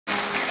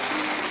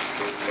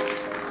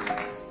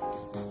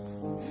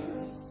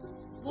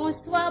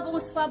Bonsoir,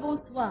 bonsoir,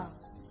 bonsoir.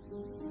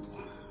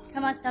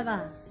 Comment ça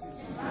va?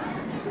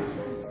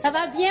 Ça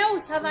va bien ou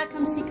ça va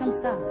comme ci, comme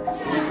ça?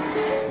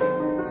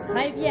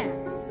 Très bien.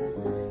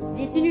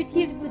 Il est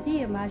inutile de vous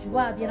dire ma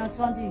joie, bien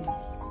entendu.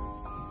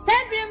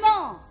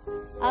 Simplement,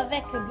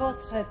 avec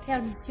votre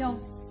permission,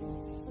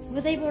 je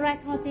voudrais vous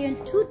raconter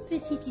une toute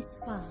petite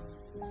histoire.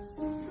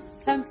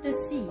 Comme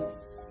ceci.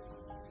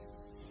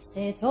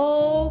 C'est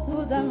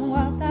autour d'un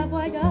lointain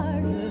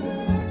voyage,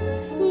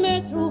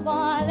 me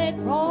trouvant à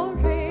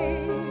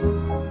l'étranger.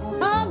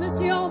 Un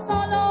monsieur en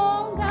son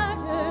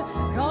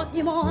langage,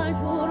 gentiment un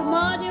jour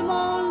m'a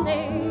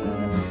demandé: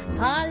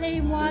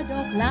 allez-moi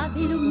donc la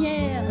ville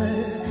lumière,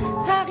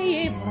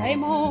 Paris est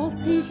vraiment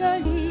si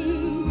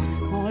joli,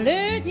 qu'on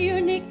le dit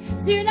unique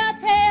sur la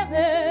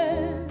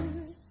terre.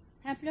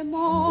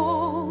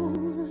 Simplement,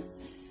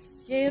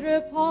 j'ai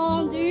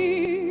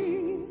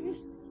répondu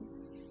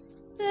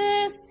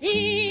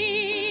ceci.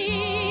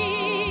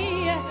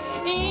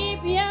 Eh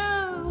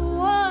bien,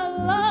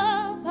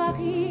 voilà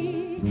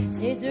Paris,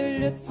 c'est de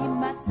le petit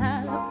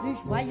matin le plus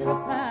joyeux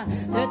refrain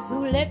de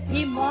tous les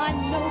petits moineaux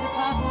de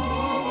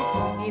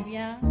Paris. Eh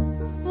bien,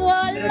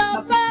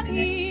 voilà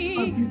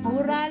Paris,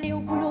 pour aller au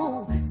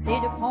boulot, c'est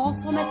de prendre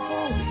son métro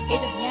et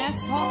de bien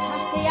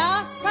s'entasser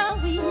à sa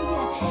ville.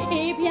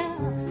 Eh bien,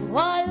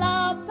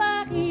 voilà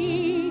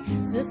Paris,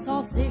 ce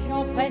sont ces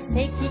gens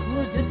pressés qui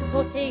courent de tous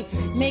côtés,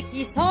 mais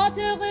qui sont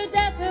heureux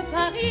d'être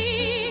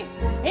Paris.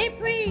 Et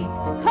puis,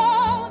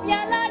 quand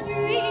vient la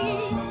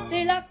nuit,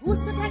 c'est la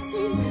course de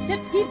taxi, de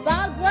petits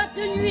bals, boîtes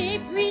de nuit, et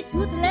puis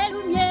toutes les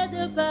lumières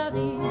de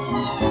Paris.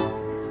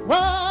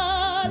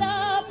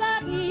 Voilà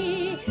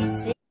Paris.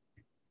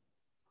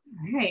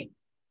 All right,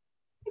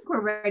 I think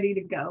we're ready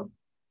to go.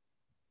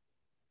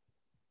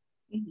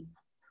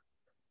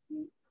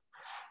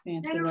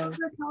 Santa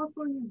Rosa,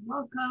 California,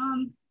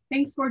 welcome.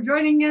 Thanks for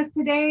joining us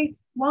today.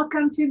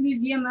 Welcome to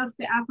Museum of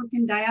the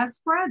African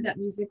Diaspora. That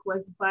music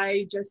was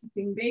by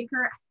Josephine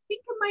Baker. I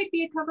think it might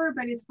be a cover,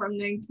 but it's from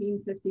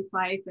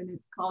 1955 and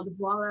it's called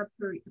Voila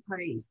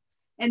Paris.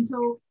 And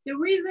so the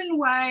reason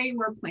why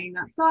we're playing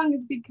that song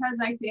is because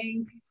I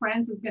think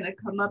France is going to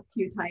come up a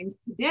few times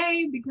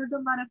today because a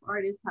lot of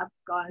artists have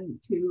gone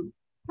to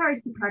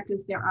Paris to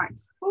practice their art.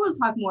 But we'll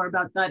talk more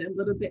about that a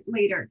little bit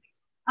later.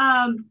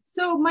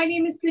 So my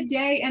name is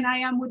Today, and I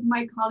am with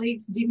my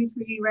colleagues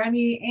Dimitri,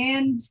 Remy,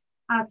 and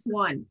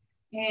Aswan.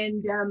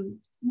 And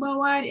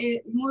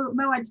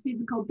MoAD's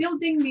physical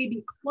building may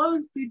be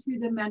closed due to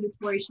the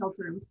mandatory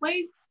shelter in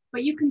place,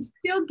 but you can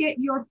still get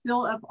your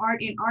fill of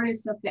art and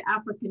artists of the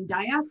African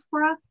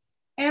diaspora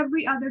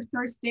every other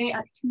Thursday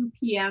at 2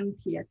 p.m.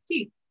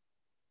 PST.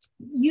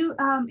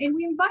 And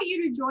we invite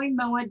you to join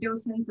MoAD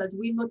Docents as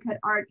we look at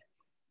art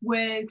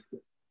with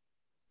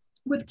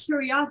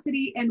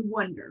curiosity and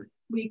wonder.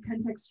 We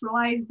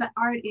contextualize the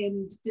art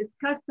and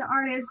discuss the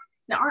artist,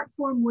 the art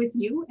form with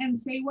you, and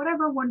say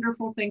whatever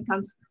wonderful thing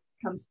comes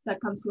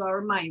to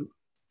our minds,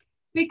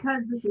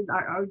 because this is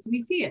our art as we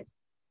see it.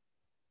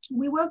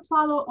 We will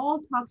follow all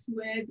talks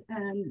with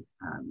an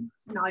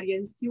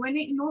audience Q&A,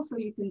 and also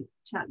you can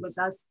chat with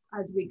us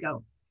as we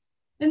go.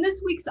 In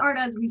this week's Art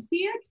as We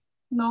See It,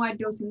 MoAD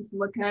Docents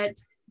look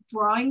at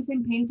drawings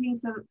and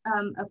paintings of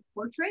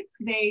portraits.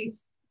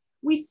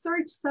 We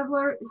search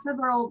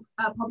several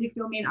public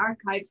domain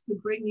archives to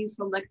bring you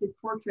selected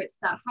portraits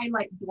that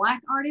highlight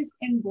Black artists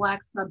and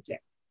Black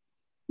subjects.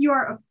 You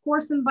are, of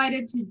course,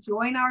 invited to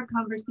join our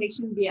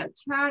conversation via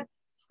chat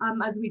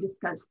as we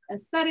discuss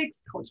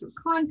aesthetics, cultural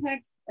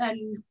context,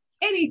 and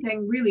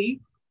anything really.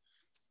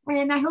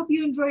 And I hope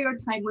you enjoy your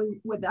time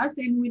with us,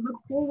 and we look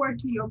forward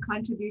to your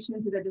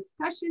contribution to the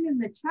discussion in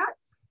the chat.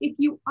 If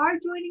you are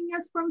joining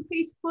us from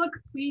Facebook,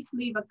 please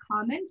leave a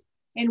comment,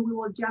 and we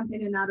will jump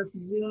in and out of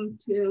Zoom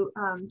to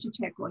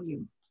check on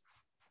you.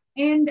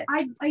 And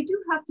I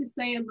do have to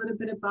say a little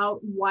bit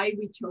about why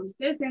we chose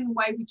this and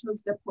why we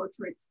chose the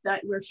portraits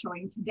that we're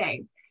showing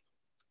today.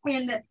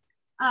 And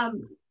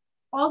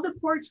all the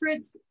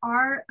portraits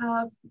are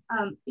of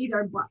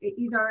either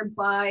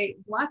by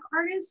Black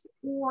artists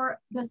or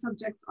the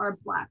subjects are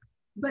Black,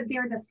 but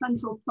they're the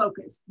central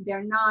focus.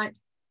 They're not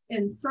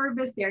in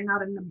service, they're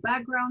not in the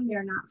background,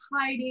 they're not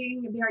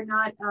hiding, they're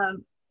not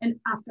an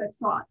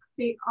afterthought.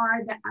 They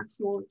are the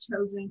actual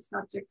chosen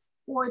subjects,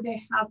 or they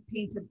have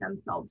painted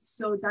themselves.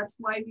 So that's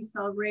why we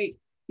celebrate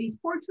these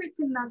portraits,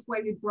 and that's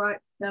why we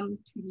brought them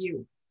to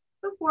you.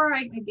 Before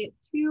I get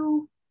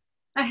too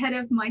ahead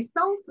of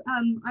myself,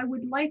 I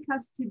would like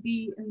us to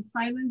be in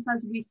silence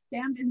as we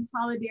stand in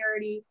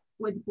solidarity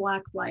with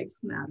Black Lives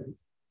Matter.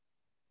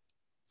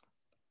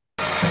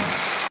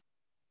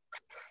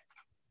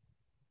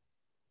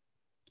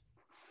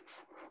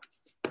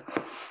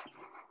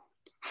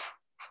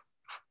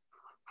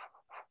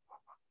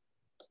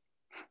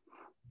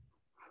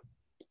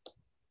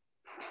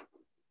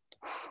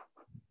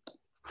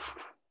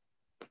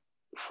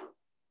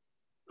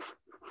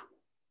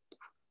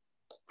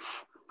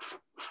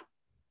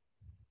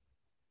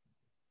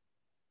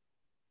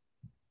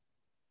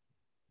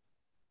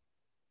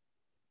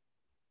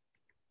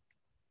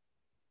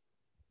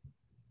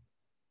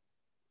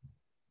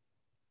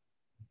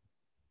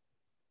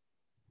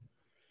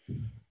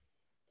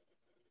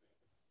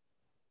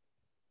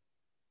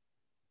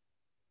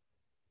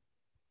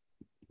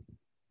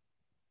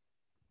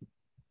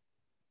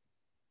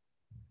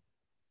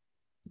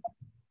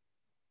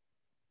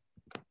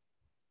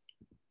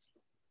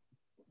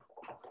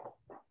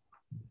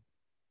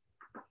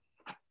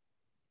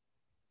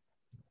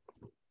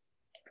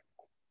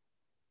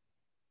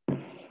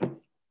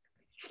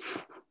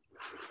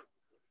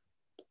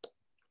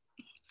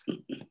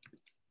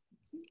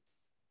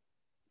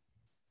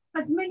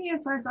 as many of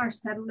us are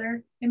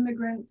settler,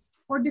 immigrants,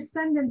 or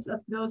descendants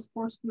of those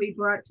forcefully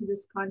brought to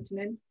this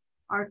continent,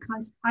 our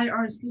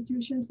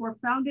institutions were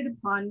founded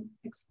upon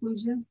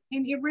exclusions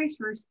and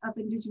erasures of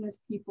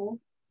indigenous people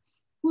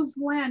whose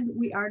land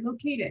we are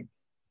located.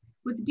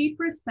 With deep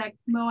respect,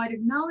 MoAD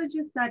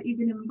acknowledges that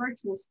even in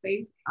virtual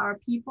space, our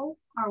people,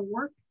 our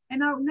work,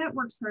 and our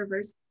network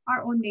servers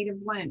are on native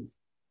lands.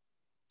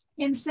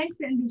 And thank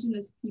the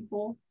indigenous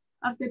people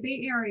of the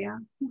Bay Area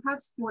who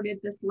have supported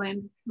this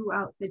land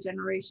throughout the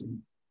generations.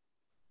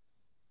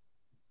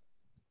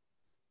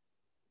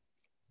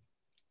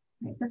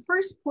 Right, the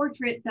first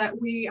portrait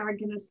that we are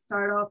going to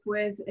start off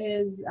with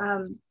is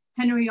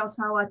Henry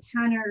Ossawa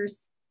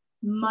Tanner's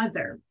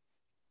mother.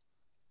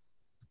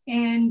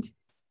 And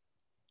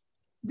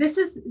this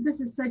is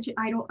such,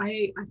 I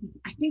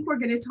think we're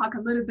going to talk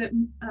a little bit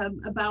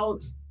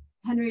about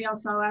Henry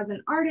Ossawa as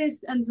an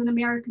artist, as an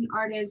American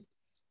artist,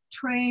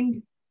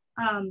 trained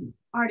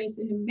artist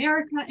in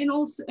America and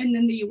also and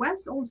in the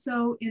US,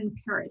 also in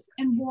Paris.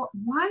 And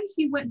why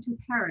he went to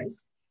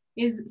Paris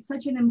is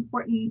such an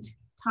important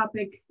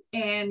topic.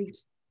 And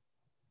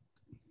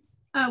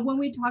when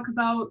we talk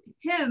about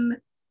him,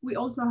 we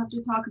also have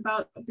to talk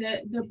about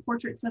the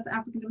portraits of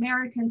African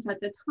Americans at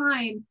the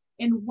time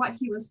and what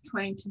he was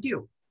trying to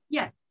do.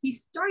 Yes, he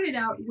started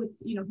out with,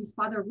 his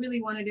father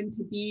really wanted him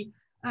to be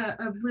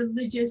a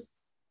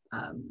religious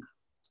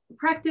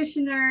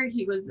practitioner.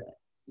 He was,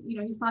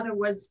 his father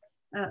was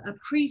a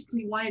priest.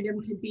 He wanted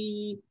him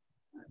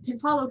to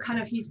follow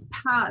kind of his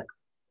path.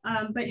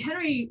 But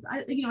Henry,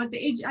 at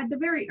the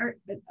very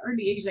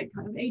early age, like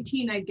kind of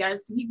 18, I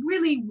guess, he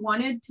really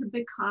wanted to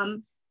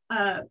become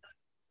a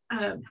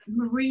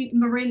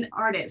marine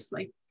artist,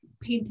 like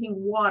painting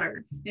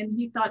water. And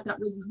he thought that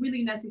was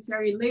really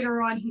necessary.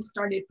 Later on, he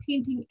started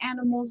painting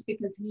animals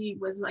because he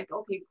was like,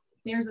 okay,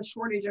 there's a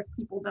shortage of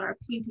people that are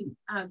painting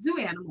zoo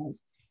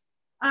animals.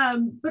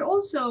 But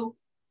also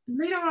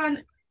later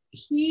on,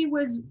 he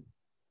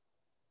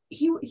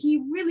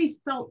really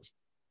felt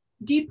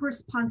deep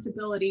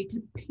responsibility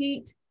to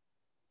paint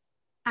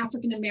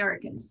African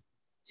Americans,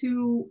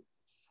 to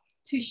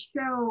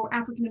show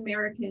African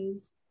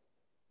Americans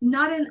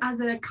not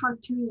as a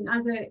cartoon,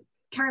 as a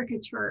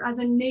caricature, as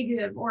a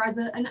negative, or as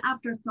an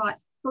afterthought,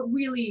 but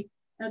really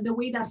the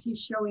way that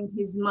he's showing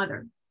his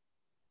mother.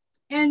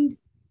 And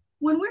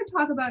when we're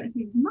talking about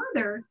his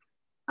mother,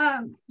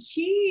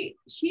 she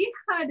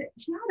had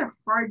a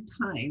hard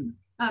time.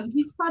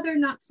 His father,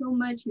 not so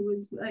much.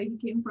 He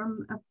came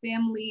from a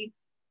family.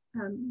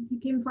 He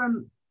came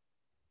from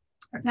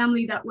a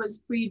family that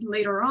was freed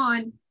later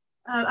on.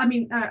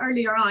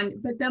 Earlier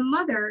on. But the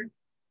mother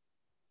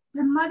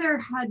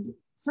had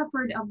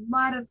suffered a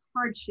lot of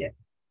hardship,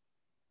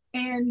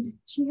 and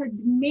she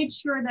made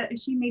sure that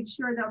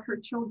her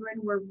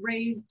children were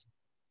raised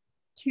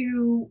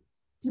to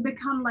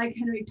become like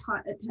Henry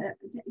taught.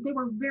 They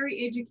were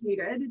very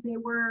educated. They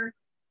were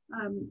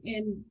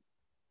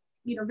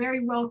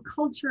very well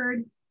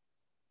cultured.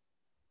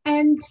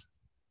 And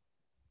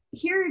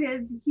here it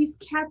is, he's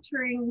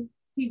capturing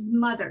his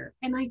mother.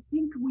 And I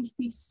think we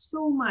see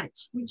so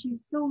much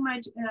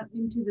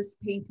into this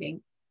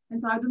painting. And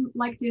so I would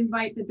like to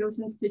invite the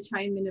docents to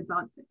chime in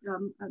about,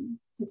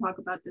 to talk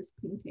about this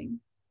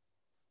painting.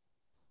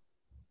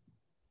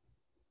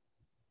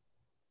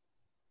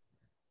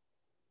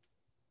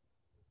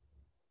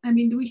 I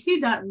mean, do we see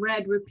that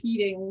red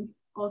repeating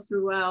all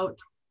throughout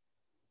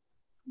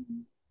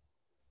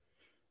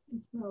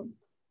as well?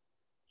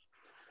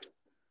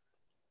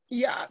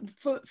 Yeah,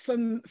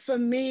 for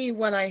me,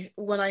 when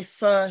I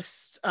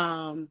first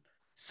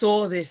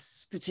saw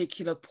this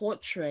particular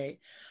portrait,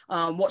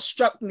 what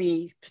struck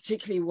me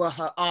particularly were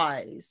her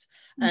eyes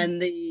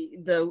and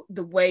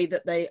the way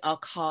that they are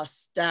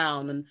cast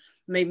down, and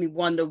made me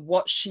wonder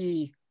what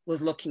she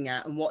was looking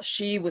at and what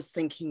she was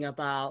thinking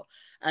about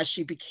as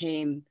she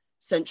became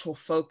central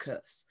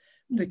focus.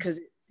 Because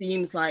it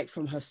seems like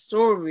from her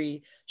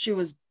story, she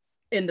was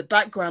in the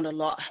background a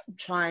lot,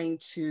 trying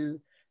to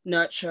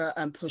nurture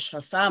and push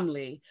her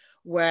family,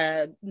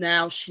 where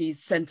now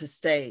she's center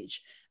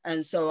stage.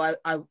 And so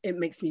it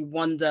makes me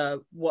wonder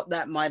what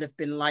that might have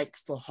been like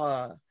for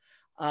her.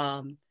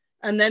 And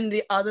then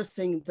the other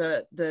thing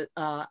that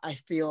I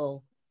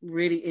feel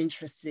really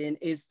interested in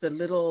is the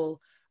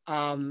little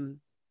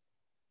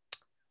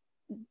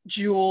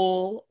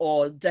jewel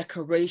or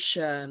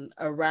decoration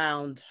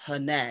around her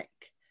neck,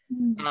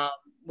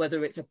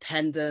 whether it's a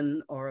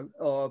pendant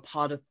or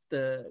part of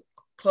the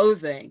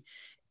clothing.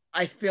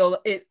 I feel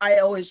it, I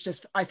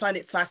find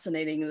it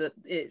fascinating that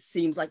it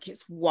seems like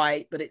it's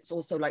white, but it's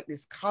also like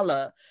this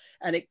color,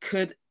 and it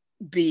could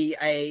be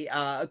a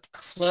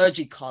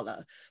clergy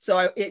collar. So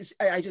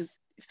I just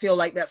feel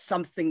like that's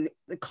something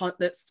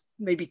that's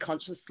maybe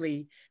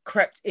consciously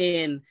crept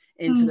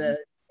into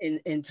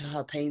into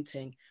her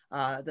painting.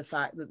 The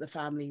fact that the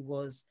family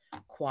was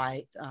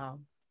quite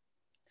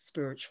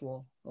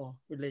spiritual or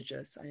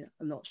religious.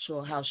 I'm not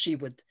sure how she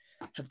would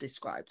have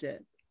described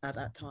it at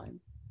that time.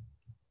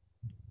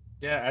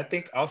 Yeah, I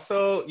think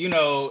also,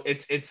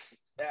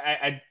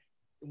 I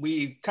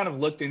we kind of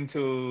looked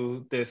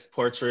into this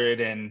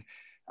portrait, and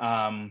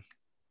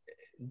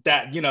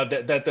that, you know,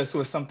 that this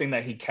was something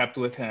that he kept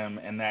with him,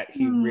 and that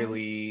he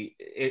really,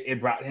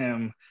 it brought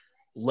him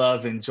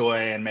love and joy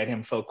and made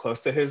him feel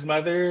close to his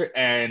mother.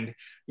 And,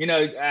 you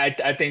know,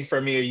 I think for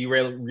me, you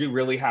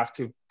really have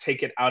to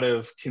take it out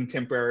of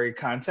contemporary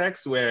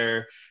context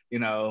where, you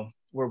know,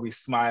 where we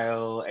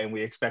smile and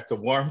we expect a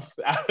warmth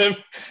out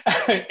of,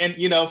 and,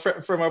 you know,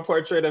 from a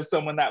portrait of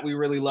someone that we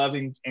really love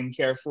and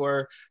care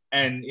for.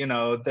 And, you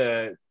know,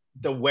 the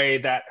way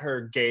that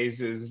her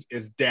gaze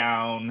is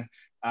down,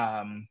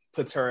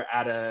 puts her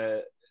at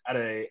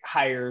a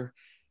higher,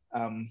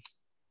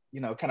 you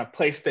know, kind of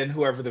place than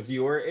whoever the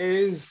viewer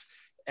is.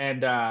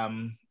 And,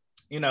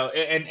 you know,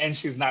 and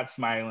she's not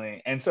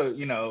smiling. And so,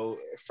 you know,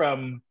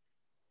 from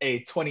a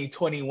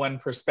 2021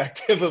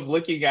 perspective of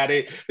looking at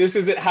it, this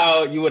isn't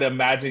how you would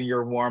imagine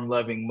your warm,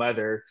 loving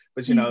mother.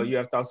 But, you know, you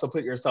have to also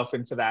put yourself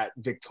into that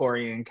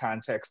Victorian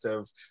context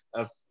of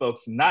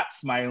folks not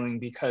smiling,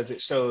 because it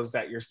shows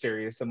that you're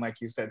serious. And like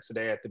you said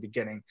today at the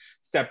beginning,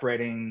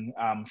 separating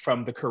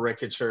from the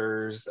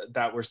caricatures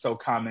that were so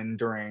common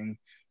during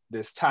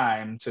this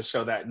time, to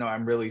show that, no,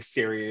 I'm really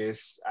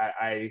serious.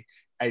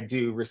 I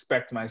do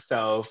respect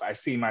myself. I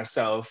see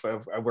myself.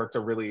 I've worked a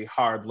really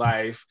hard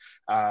life,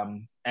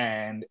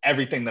 and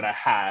everything that I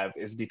have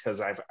is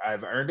because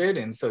I've earned it.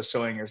 And so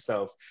showing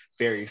yourself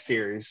very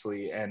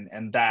seriously,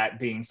 and that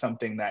being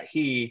something that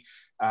he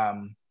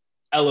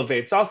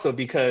elevates also,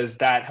 because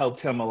that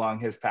helped him along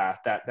his path.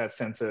 That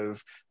sense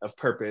of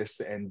purpose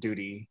and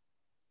duty.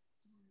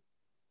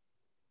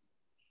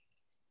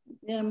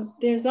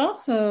 There's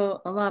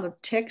also a lot of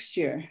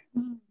texture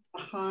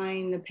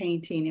behind the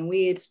painting, and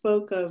we had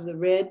spoke of the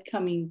red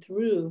coming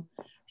through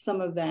some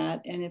of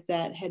that, and if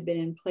that had been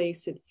in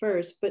place at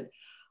first, but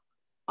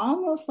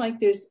almost like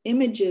there's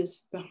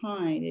images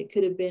behind. It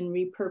could have been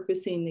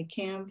repurposing the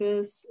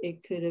canvas,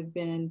 it could have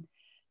been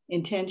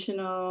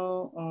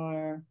intentional,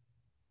 or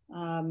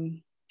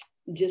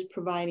just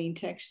providing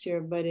texture,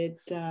 but it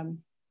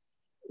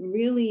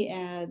really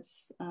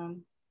adds,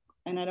 and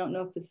I don't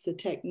know if it's the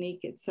technique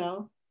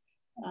itself,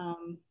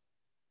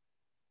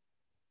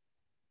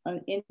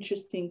 an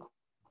interesting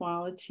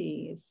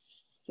quality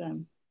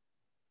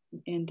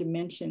and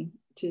dimension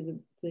to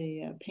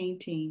the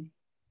painting.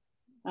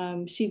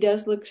 She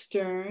does look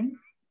stern,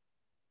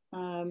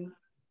 and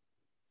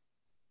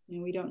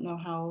we don't know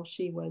how old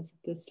she was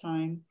at this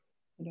time,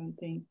 I don't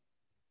think.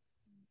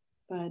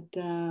 But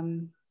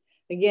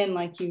again,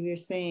 like you were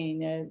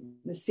saying,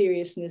 the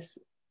seriousness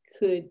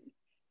could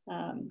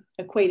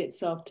equate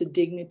itself to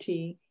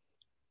dignity.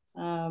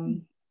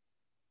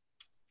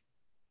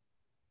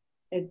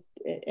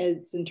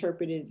 It's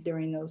interpreted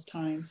during those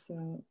times,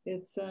 so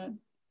it's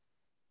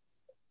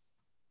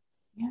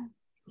yeah,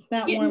 it's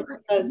not warm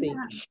and fuzzy.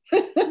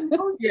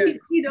 Yeah.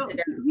 You know,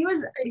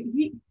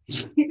 he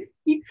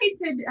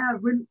painted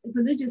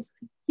religious.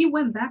 He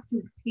went back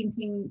to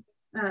painting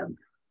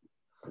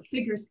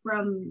figures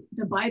from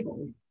the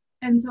Bible,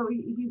 and so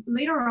he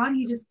later on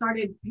he just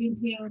started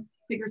painting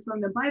figures from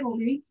the Bible.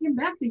 And he came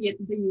back to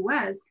the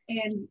U.S.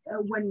 and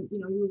when, you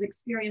know, he was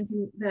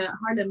experiencing the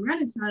Harlem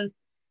Renaissance,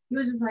 he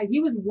was just like, he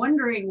was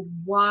wondering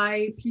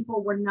why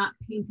people were not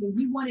painting.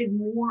 He wanted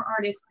more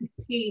artists to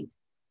paint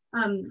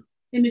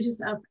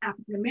images of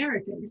African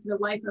Americans, the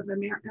life of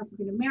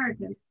African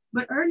Americans.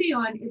 But early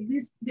on,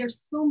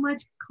 there's so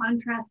much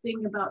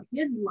contrasting about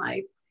his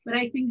life. But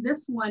I think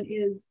this one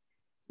is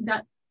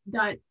that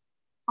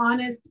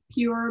honest,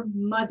 pure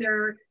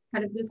mother,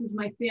 kind of, this is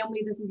my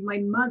family, this is my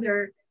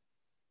mother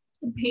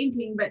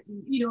painting. But,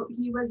 you know,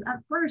 he was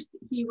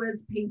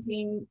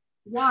painting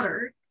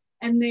water.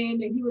 And then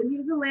he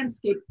was a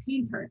landscape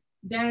painter.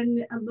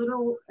 Then a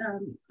little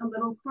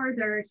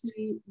further,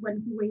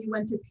 when he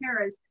went to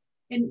Paris,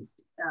 and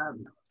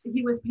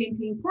he was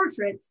painting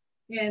portraits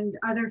and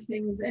other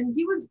things. And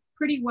he was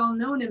pretty well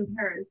known in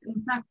Paris.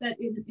 In fact, that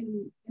in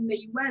the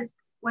U.S.,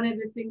 one of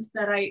the things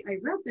that I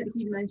read that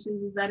he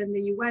mentions is that in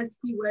the U.S.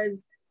 he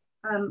was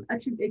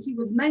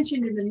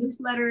mentioned in the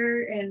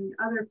newsletter and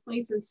other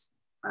places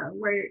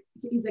where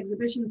his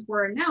exhibitions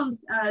were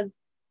announced as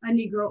a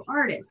Negro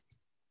artist.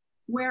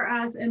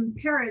 Whereas in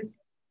Paris,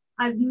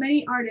 as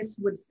many artists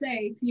would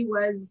say, he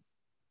was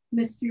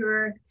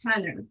Monsieur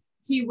Tanner.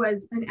 He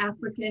was an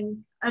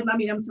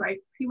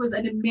he was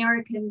an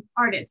American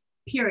artist,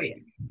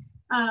 period.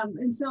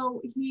 And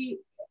so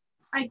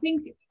I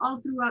think all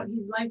throughout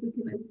his life, we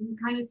can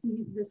kind of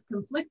see this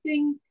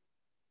conflicting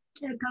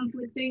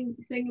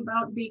thing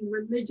about being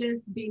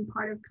religious, being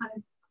part of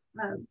kind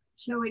of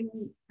showing,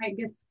 I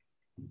guess,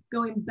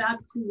 going back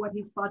to what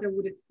his father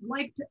would have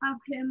liked of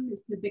him,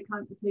 is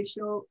to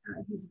show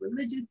his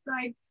religious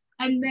side,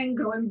 and then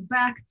going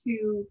back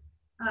to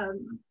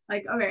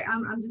like, okay,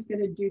 I'm just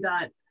gonna do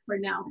that for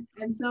now.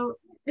 And so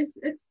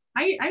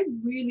I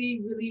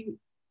really, really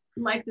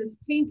like this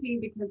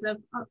painting because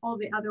of all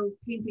the other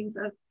paintings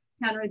of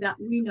Tanner that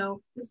we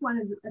know. This one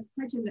is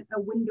such a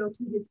window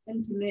to his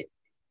intimate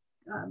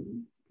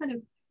kind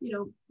of, you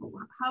know,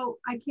 how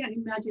I can't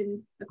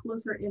imagine a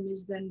closer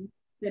image than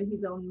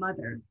his own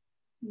mother.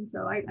 And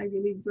so I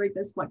really enjoyed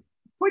this one.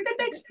 For the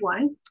next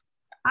one,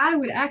 I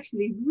would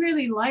actually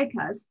really like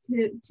us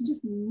to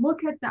just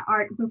look at the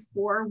art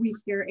before we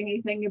hear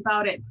anything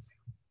about it.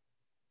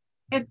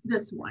 It's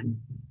this one.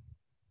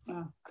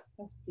 Oh,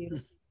 that's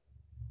beautiful.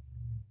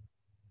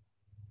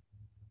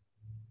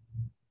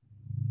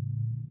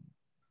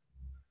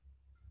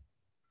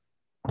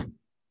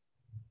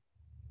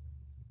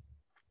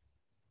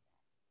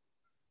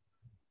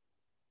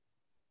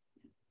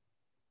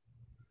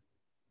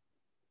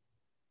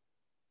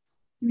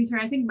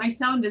 Dimitri, I think my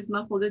sound is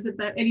muffled. Is it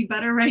any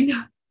better right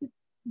now?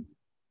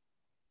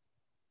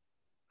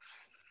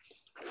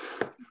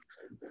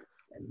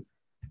 Let's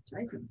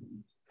try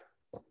something.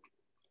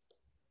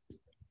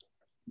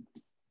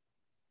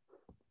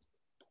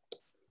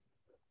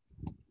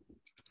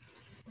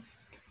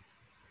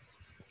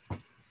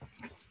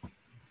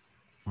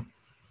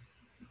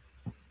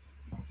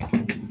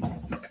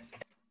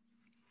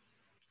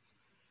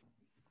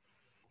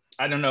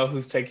 I don't know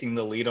who's taking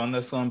the lead on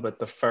this one, but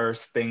the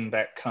first thing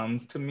that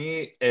comes to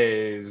me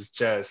is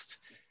just,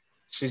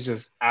 she's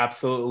just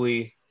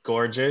absolutely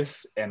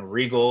gorgeous and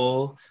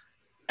regal.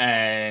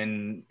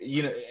 And,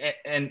 you know,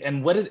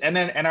 and what is, and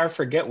I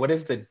forget, what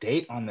is the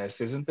date on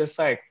this? Isn't this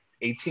like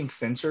 18th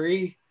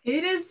century?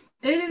 It is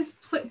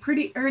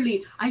pretty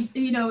early. I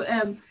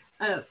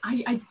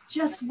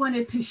just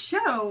wanted to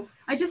show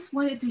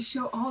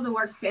all the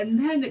work and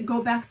then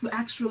go back to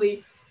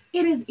actually,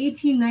 it is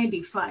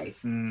 1895.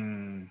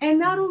 And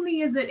not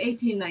only is it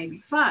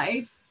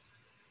 1895,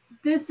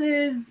 this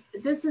is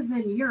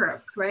in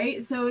Europe,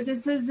 right? So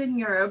this is in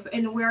Europe,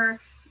 and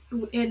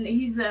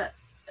he's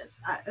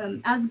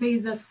Asbe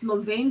is a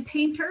Slovene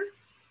painter.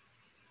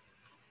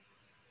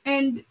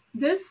 And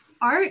this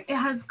art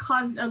has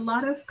caused a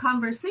lot of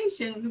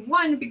conversation.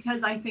 One,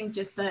 because I think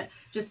just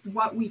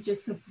what we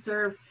just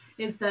observed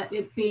is that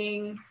it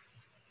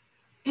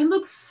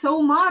looks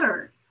so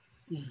modern.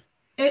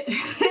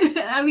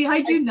 I mean,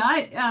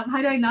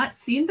 had I not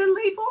seen the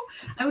label,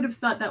 I would have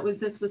thought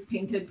this was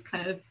painted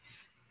kind of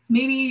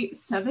maybe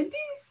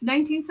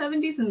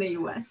 1970s in the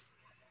US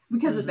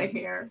because of the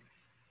hair.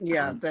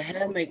 Yeah, the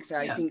hair makes it,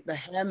 I think the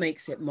hair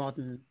makes it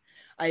modern.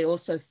 I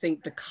also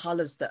think the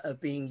colors that are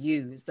being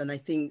used, and I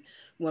think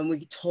when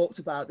we talked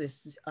about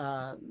this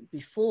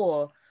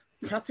before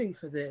prepping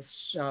for this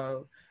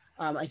show,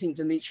 I think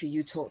Dimitri,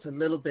 you talked a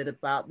little bit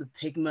about the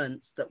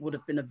pigments that would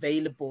have been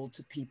available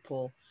to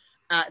people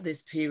at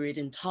this period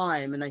in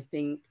time. And I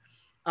think,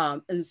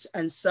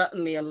 and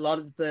certainly a lot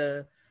of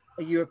the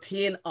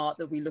European art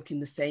that we look in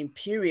the same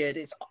period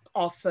is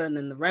often,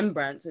 and the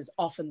Rembrandts is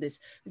often this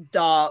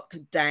dark,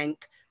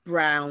 dank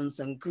browns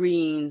and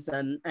greens,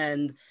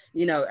 and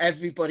you know,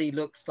 everybody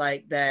looks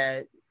like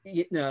they're,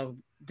 you know,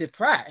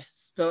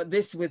 depressed. But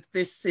this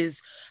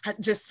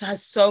just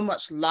has so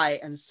much light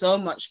and so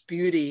much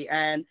beauty.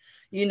 And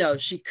you know,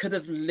 she could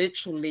have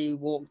literally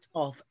walked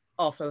off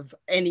of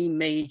any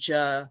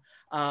major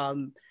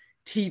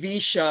TV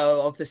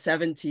show of the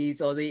 70s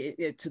or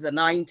to the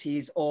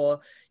 90s, or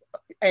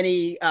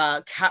any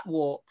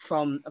catwalk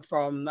from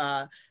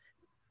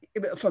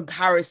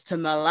Paris to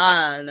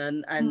Milan,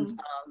 and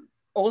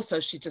also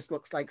she just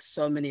looks like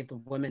so many of the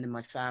women in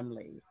my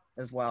family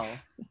as well.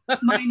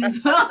 Mine as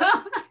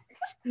well.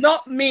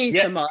 Not me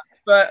so much,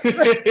 but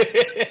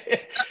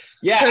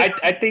yeah,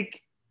 I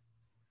think.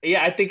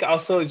 Yeah, I think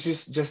also it's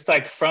just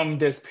like from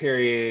this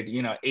period,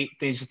 you know,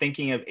 just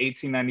thinking of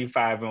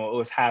 1895 and what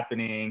was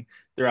happening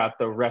throughout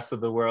the rest of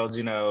the world.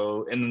 You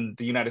know, in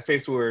the United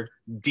States, we were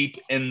deep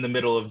in the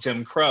middle of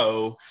Jim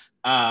Crow,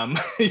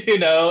 you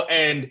know,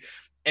 and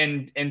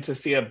to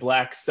see a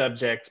Black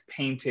subject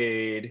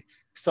painted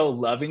so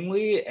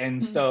lovingly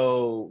and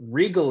so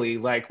regally,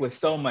 like with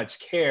so much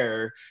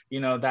care, you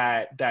know,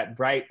 that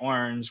bright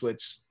orange,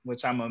 which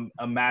I'm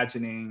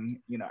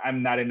imagining, you know,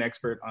 I'm not an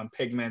expert on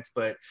pigments,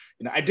 but,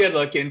 you know, I did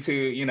look into,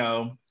 you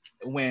know,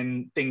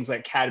 when things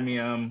like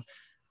cadmium,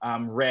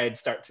 red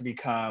start to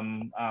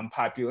become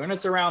popular, and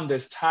it's around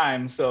this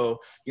time.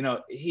 So, you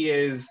know, he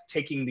is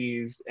taking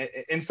these,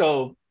 and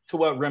so to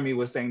what Remy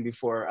was saying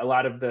before, a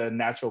lot of the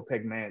natural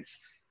pigments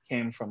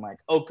came from like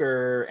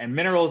ochre and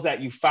minerals that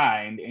you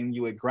find and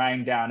you would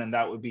grind down, and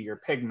that would be your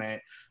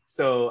pigment.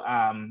 So,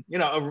 you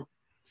know,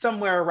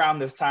 somewhere around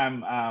this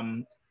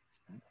time,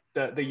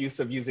 the use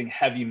of using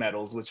heavy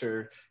metals, which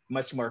are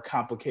much more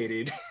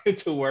complicated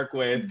to work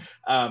with,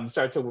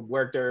 start to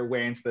work their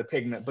way into the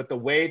pigment. But the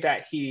way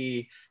that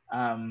he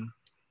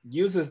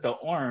uses the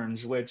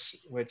orange, which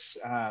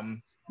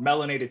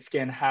melanated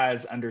skin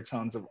has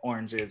undertones of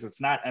oranges.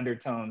 It's not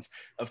undertones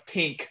of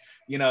pink,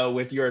 you know,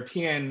 with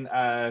European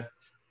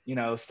you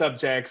know,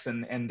 subjects,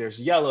 and there's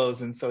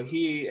yellows. And so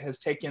he has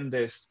taken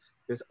this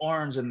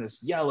orange and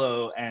this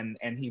yellow, and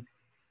he,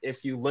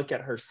 if you look at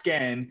her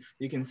skin,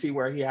 you can see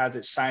where he has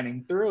it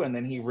shining through, and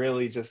then he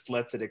really just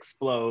lets it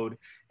explode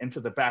into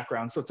the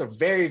background. So it's a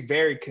very,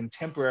 very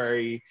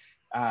contemporary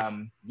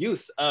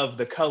use of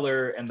the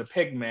color and the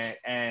pigment.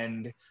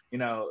 And, you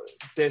know,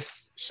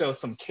 this shows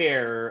some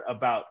care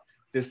about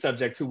this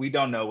subject who we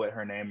don't know what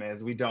her name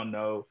is. We don't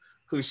know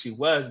who she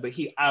was, but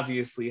he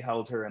obviously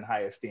held her in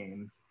high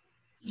esteem.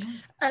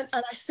 And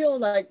I feel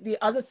like the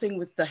other thing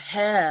with the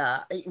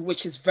hair,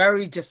 which is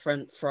very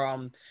different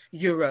from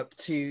Europe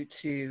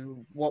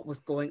to what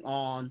was going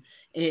on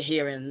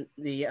here in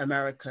the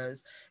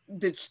Americas,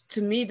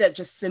 to me that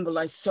just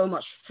symbolized so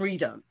much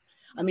freedom.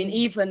 I mean,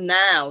 even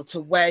now to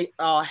wear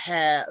our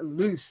hair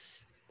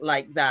loose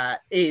like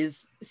that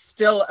is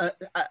still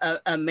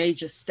a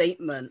major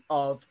statement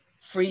of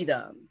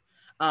freedom.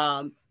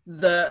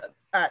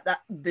 At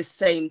the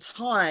same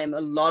time,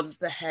 a lot of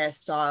the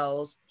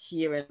hairstyles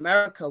here in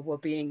America were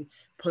being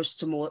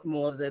pushed to more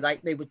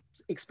like they were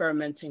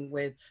experimenting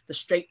with the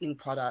straightening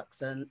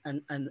products and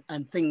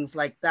things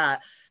like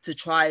that to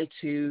try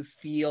to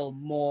feel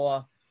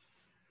more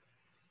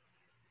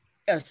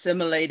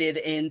assimilated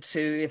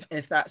into,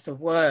 if that's a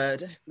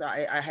word.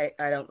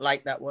 I don't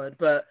like that word,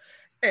 but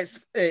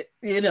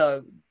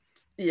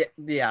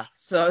yeah.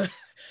 So,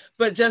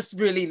 but just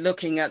really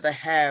looking at the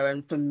hair,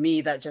 and for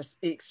me, that just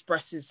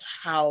expresses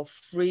how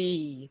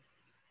free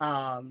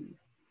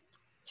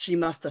she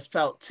must have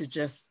felt to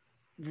just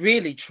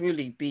really,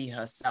 truly be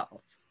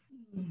herself.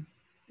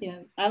 Yeah,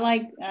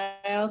 I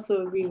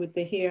also agree with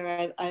the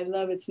hair. I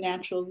love its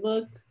natural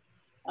look.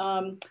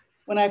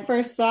 When I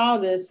first saw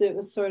this, it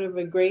was sort of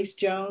a Grace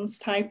Jones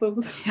type of,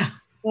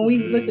 when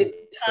we look at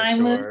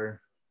timeless,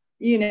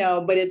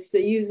 but it's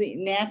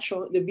using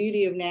the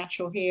beauty of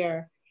natural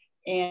hair,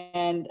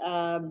 and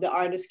the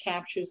artist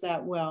captures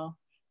that well.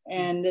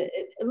 And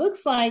it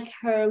looks like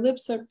her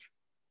lips are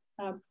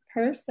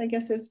pursed, I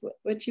guess is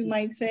what you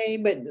might say,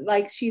 but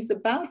like she's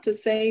about to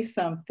say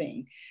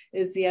something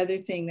is the other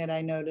thing that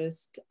I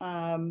noticed.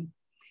 And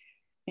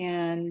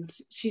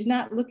she's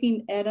not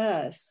looking at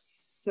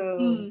us.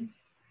 So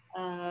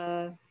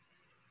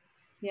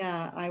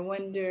yeah, I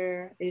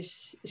wonder,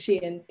 is she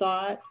in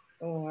thought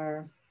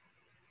or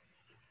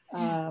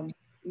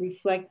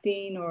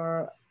reflecting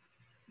or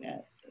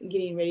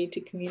getting ready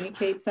to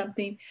communicate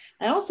something?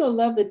 I also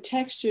love the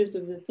textures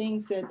of the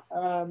things that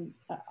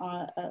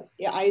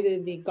either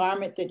the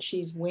garment that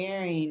she's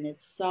wearing,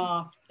 it's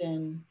soft,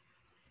 and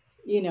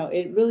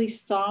it really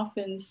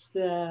softens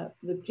the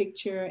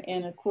picture.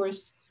 And of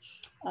course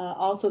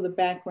also the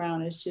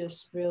background is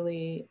just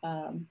really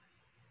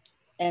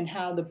and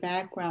how the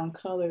background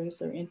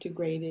colors are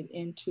integrated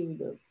into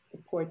the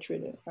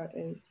portrait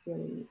is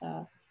really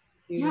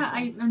beautiful. Yeah,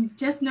 I'm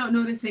just now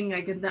noticing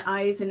like in the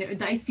eyes,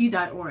 and I see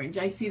that orange.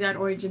 I see that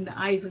orange in the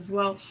eyes as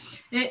well.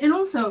 And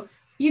also,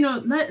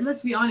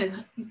 let's be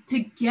honest, to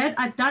get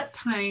at that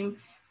time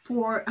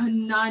for a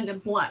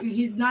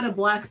he's not a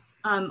black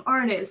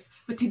artist,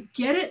 but to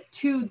get it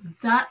to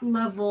that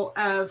level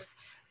of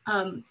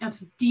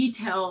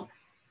detail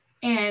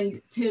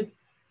and to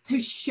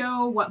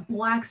show what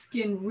black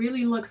skin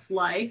really looks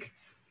like,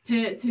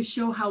 to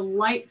show how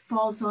light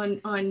falls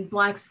on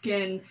black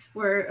skin,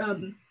 where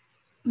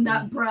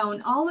that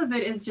brown, all of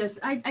it is just,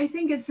 I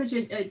think it's such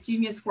a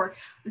genius work.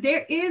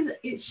 There is,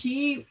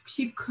 she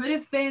could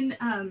have been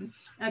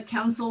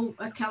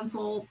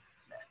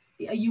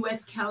a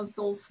U.S.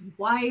 counsel's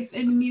wife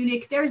in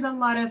Munich. There's a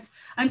lot of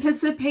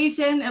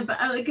anticipation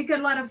about, like a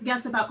lot of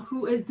guess about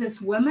who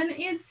this woman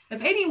is.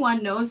 If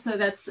anyone knows, so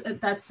that's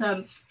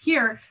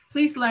here,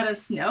 please let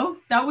us know.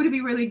 That would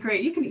be really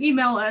great. You can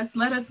email us,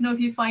 let us know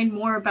if you find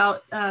more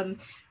about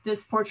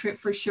this portrait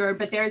for sure.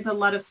 But there's a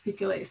lot of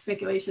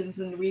speculations,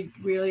 and we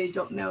really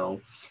don't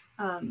know.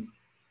 I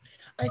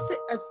think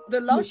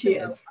the last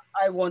thing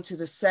I wanted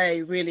to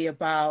say really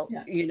about,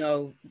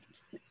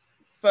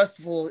 first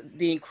of all,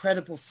 the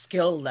incredible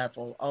skill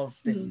level of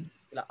this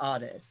particular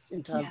artist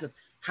in terms of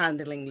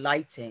handling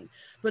lighting.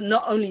 But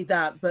not only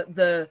that, but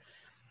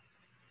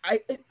I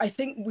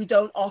think we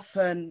don't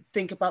often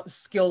think about the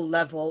skill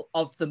level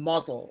of the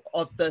model,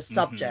 of the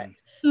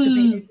subject, to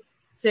be able to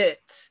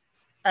sit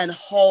and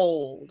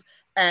hold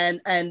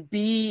and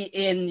be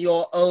in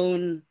your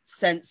own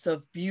sense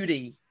of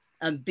beauty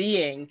and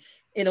being,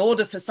 in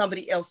order for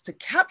somebody else to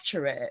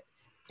capture it,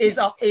 is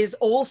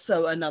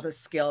also another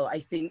skill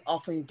I think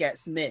often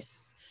gets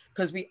missed,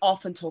 because we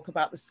often talk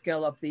about the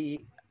skill of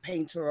the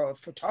painter or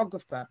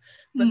photographer,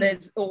 but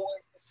there's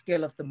always the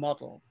skill of the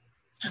model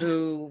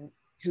who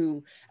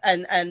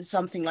and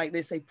something like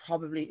this,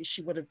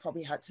 she would have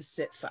probably had to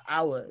sit for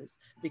hours,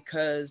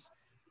 because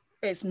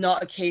it's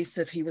not a case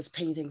of he was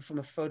painting from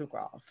a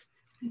photograph.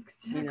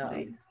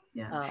 Exactly.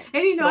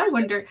 And I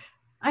wonder,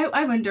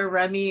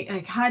 Remy,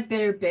 like, had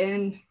there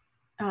been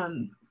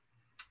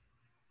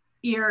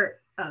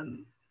ear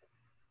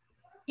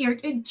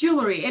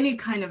jewelry, any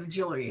kind of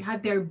jewelry,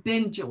 had there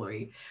been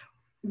jewelry,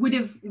 would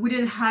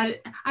it had,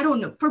 I don't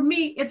know. For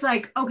me, it's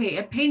like, okay,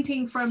 a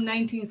painting from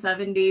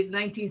 1970s,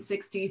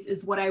 1960s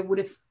is what I would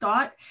have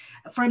thought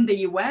from the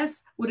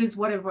US,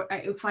 whatever,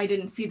 if I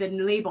didn't see the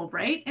label,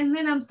 right? And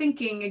then I'm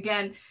thinking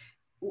again,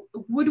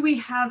 would we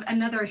have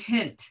another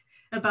hint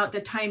about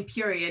the time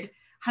period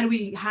had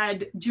we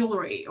had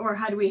jewelry, or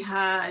had we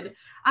had,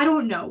 I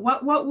don't know,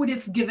 what would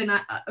have given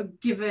us,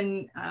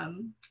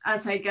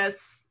 I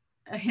guess,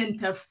 a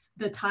hint of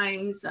the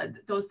times,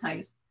 those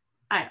times.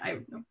 I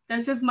don't know.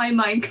 That's just my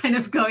mind kind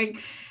of going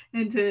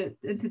into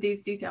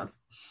these details.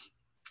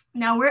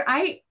 Now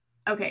the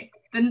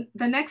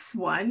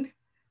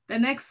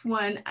next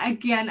one,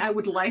 again, I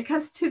would like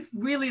us to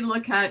really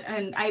look at,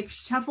 and I've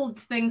shuffled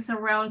things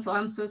around, so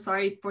I'm so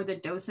sorry for the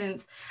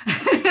docents.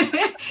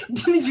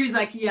 Dimitri's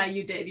like, yeah,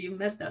 you did. You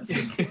messed up.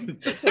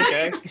 It's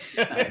okay.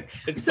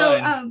 It's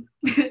so, fun.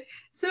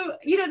 So,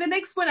 the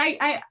next one,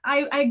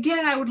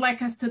 I would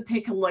like us to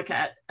take a look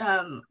at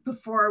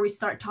before we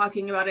start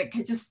talking about it.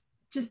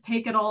 Just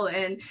take it all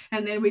in,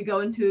 and then we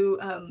go into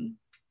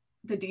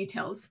the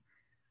details.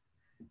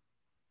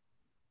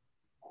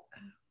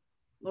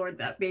 Lord,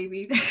 that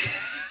baby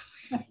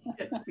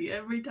gets me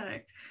every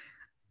time.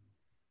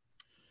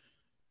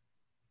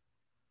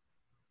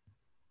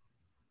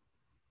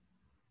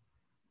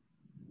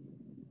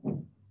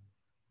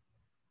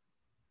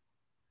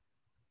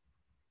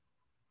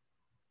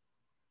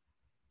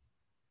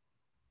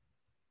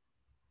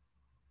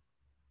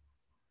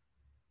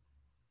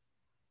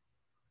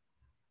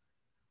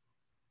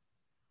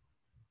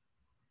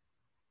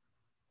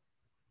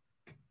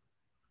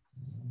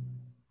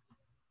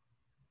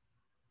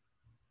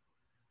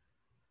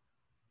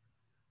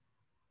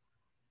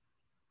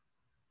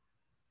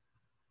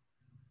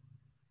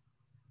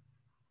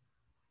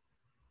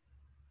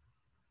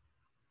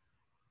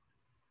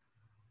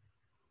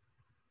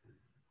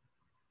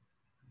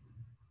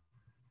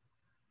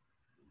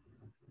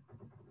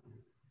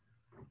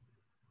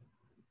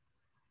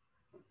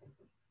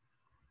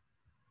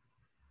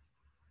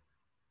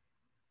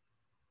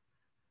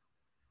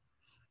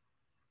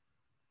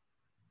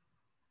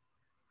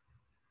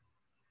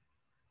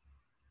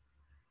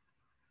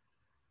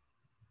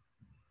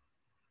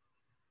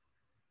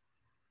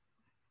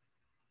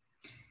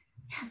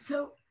 Yeah,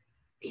 so,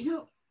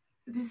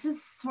 this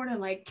is sort of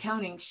like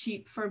counting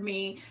sheep for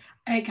me.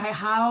 Like,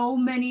 how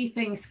many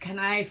things can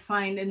I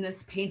find in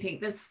this painting?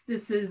 This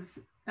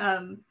is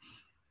a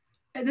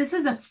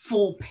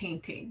full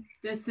painting.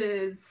 This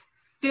is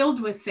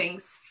filled with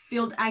things.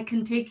 I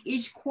can take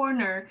each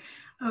corner,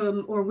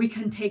 or we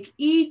can take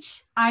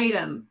each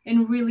item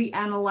and really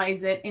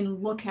analyze it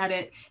and look at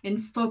it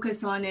and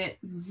focus on it,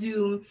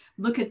 zoom,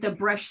 look at the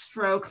brush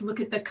stroke, look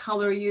at the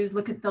color used,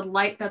 look at the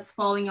light that's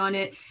falling on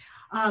it.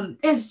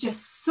 There's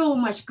just so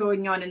much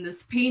going on in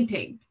this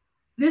painting.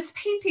 This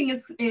painting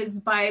is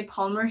by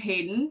Palmer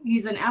Hayden.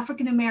 He's an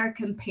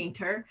African-American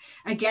painter.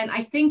 Again,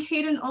 I think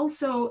Hayden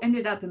also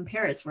ended up in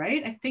Paris,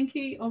 right? I think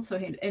he also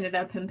ended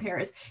up in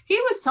Paris.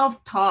 He was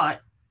self-taught.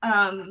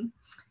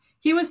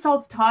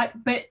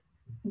 But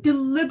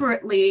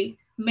deliberately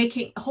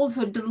making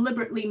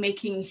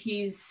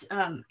his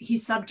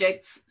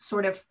subjects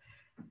sort of,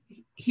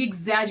 he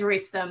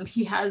exaggerates them.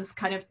 He has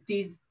kind of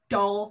these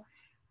dull,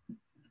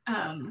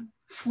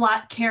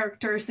 flat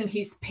characters in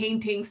his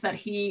paintings that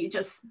he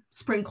just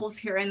sprinkles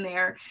here and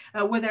there,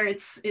 whether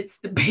it's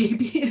the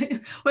baby,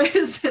 what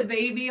is the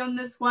baby on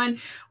this one,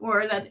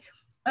 or that,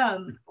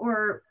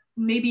 or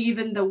maybe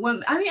even the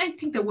woman. I mean, I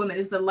think the woman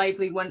is the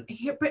lively one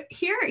here, but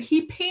here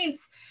he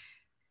paints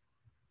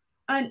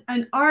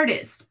an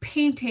artist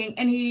painting,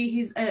 and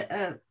he's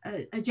a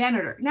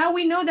janitor. Now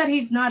we know that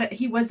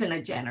he wasn't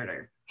a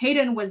janitor.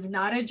 Hayden was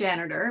not a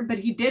janitor, but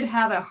he did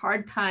have a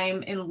hard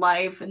time in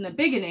life in the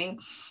beginning,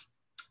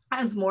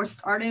 as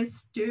most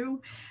artists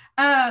do,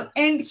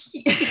 and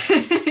he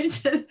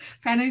just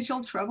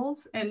financial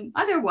troubles and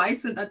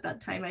otherwise at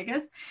that time, I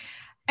guess.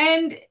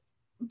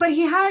 But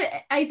he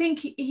had, I think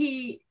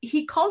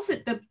he calls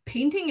it the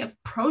painting of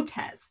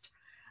protest.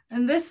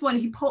 And this one,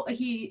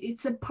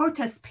 it's a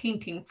protest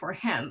painting for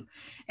him.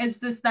 It's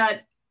this,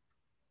 that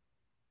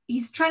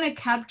he's trying to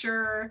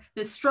capture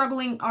the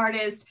struggling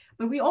artist,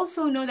 but we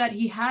also know that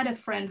he had a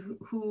friend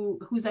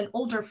who's an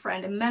older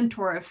friend, a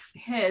mentor of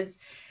his,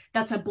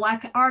 that's a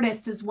Black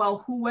artist as well,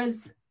 who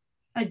was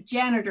a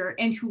janitor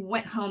and who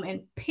went home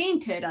and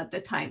painted at the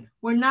time.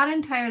 We're not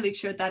entirely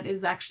sure that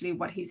is actually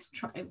what he's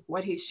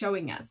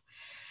showing us.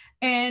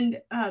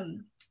 And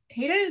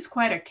Hayden is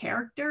quite a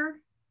character,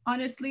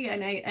 honestly,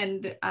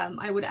 and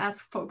I would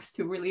ask folks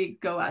to really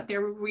go out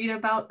there, read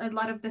about a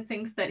lot of the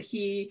things that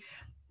he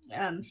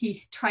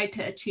tried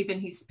to achieve in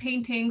his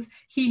paintings.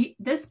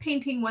 This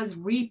painting was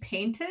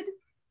repainted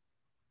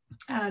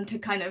to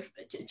kind of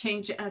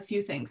change a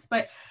few things,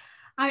 but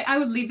I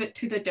would leave it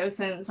to the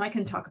docents. I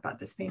can talk about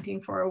this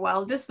painting for a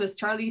while. This was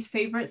Charlie's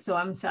favorite, so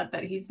I'm sad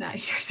that he's not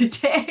here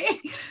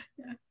today.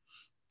 Yeah.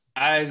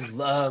 I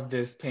love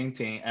this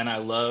painting, and I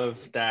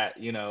love that,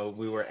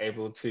 we were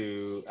able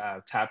to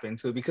tap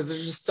into it, because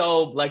there's just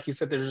so, like you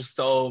said, there's just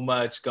so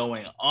much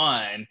going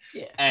on.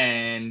 Yeah.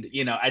 And,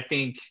 I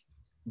think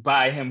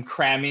by him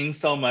cramming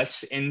so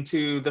much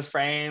into the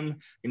frame,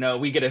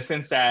 we get a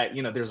sense that,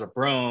 there's a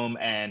broom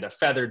and a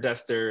feather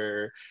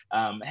duster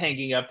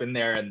hanging up in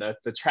there, and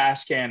the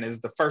trash can is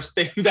the first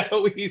thing that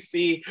we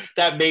see,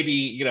 that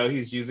maybe,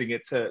 he's using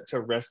it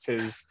to rest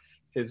his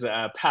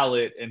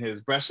palette and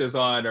his brushes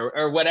on,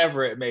 or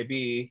whatever it may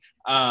be.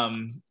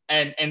 And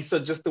so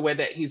just the way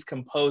that he's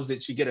composed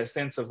it, you get a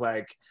sense of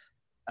like,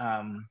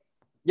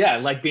 yeah,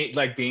 like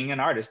being an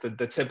artist,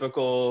 the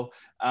typical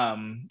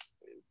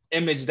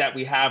image that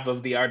we have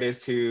of the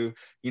artist who,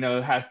 you know,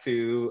 has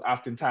to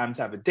oftentimes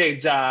have a day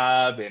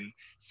job and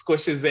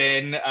squishes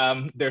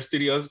in their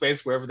studio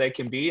space wherever they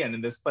can be. And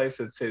in this place,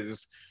 it's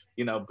his,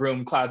 you know,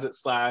 broom closet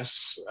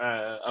slash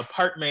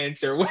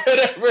apartment or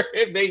whatever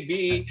it may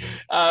be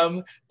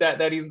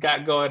that he's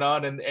got going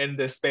on in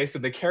this space.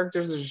 And the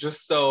characters are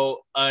just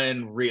so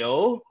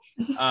unreal.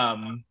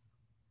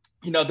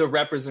 You know, the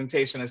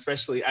representation,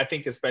 especially, I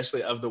think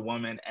especially of the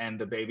woman and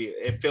the baby,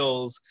 it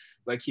feels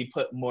like he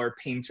put more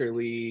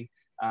painterly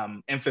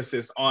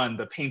emphasis on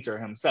the painter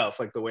himself,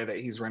 like the way that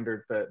he's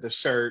rendered the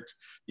shirt.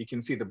 You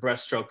can see the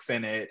brushstrokes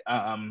in it.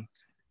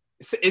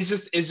 It's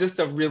just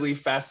a really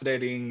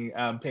fascinating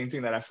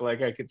painting that I feel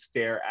like I could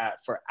stare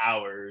at for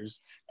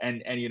hours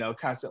and you know,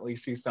 constantly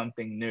see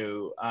something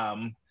new.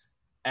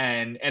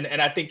 And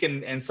I think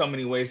in so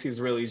many ways he's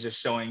really just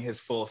showing his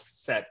full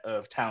set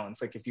of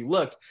talents. Like if you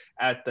look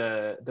at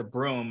the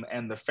broom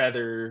and the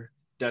feather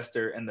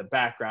duster in the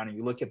background, and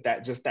you look at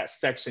that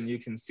section, you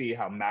can see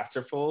how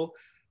masterful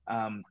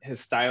his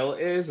style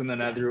is. And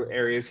then other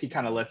areas he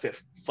kind of lets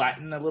it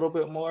flatten a little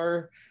bit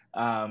more.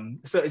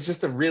 So it's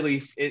just a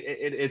really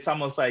it's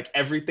almost like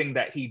everything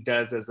that he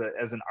does as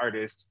an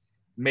artist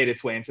made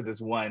its way into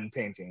this one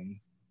painting.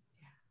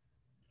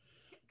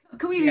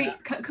 Can we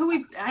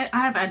I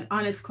have an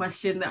honest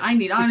question that I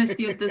need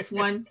honesty with this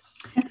one.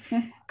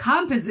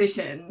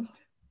 Composition.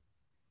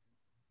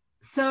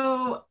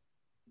 So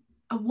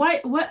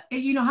what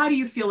you know, how do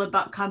you feel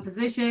about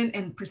composition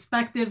and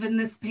perspective in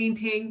this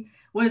painting?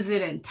 Was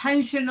it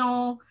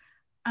intentional?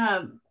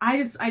 I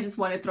just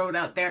want to throw it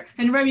out there.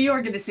 And Remy, you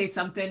were going to say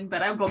something,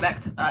 but I'll go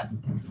back to that.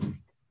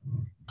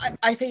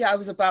 I think I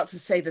was about to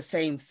say the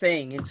same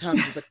thing in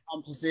terms of the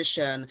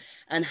composition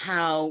and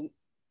how,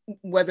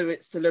 whether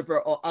it's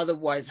deliberate or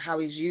otherwise, how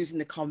he's using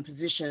the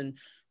composition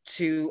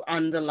to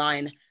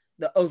underline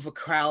the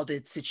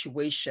overcrowded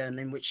situation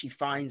in which he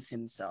finds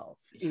himself.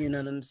 You know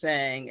what I'm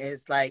saying?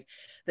 It's like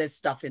there's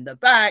stuff in the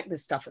back,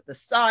 there's stuff at the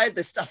side,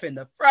 there's stuff in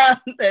the front.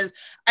 There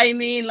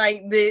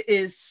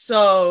is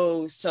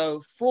so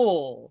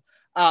full.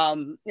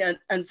 And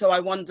so I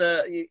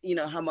wonder, you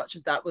know, how much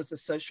of that was a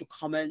social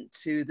comment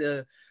to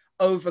the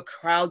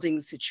overcrowding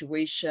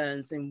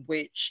situations in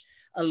which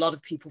a lot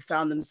of people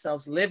found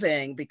themselves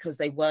living because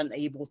they weren't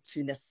able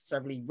to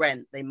necessarily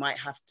rent. They might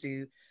have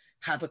to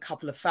have a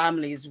couple of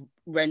families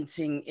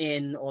renting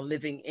in or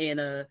living in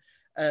a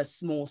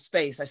small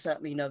space. I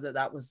certainly know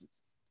that was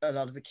a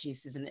lot of the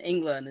cases in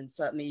England, and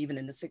certainly even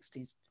in the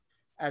 60s,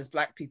 as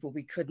Black people,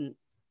 we couldn't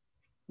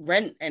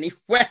rent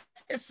anywhere.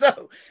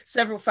 So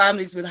several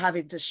families were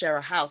having to share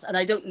a house. And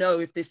I don't know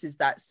if this is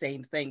that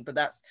same thing, but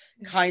that's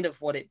kind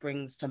of what it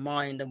brings to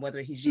mind, and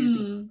whether he's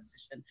using the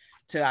position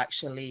to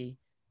actually,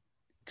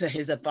 to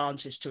his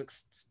advantage,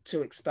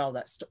 to expel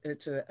that,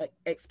 to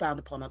expound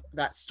upon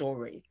that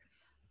story.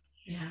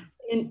 Yeah,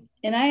 and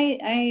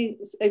I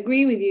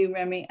agree with you,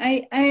 Remy.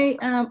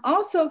 I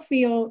also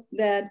feel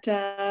that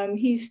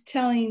he's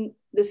telling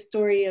the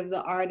story of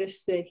the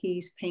artist that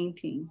he's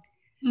painting,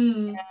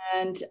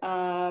 and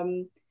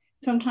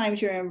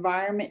sometimes your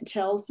environment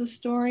tells the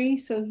story.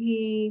 So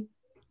he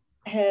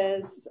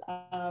has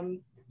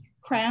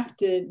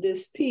crafted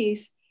this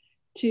piece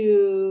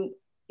to,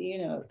 you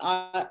know,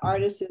 our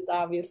artist is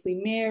obviously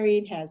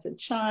married, has a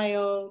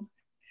child.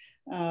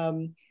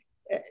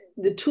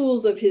 The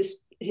tools of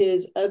his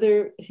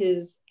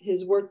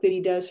work that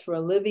he does for a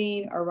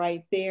living are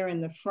right there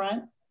in the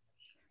front.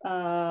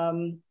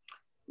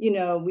 You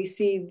know, we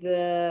see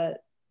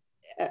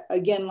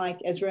again,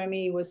 like as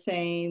Remy was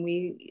saying,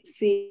 we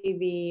see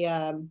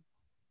the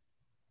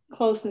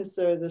closeness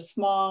or the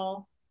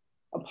small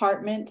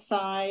apartment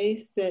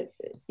size that,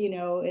 you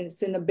know,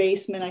 it's in the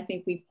basement. I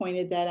think we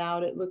pointed that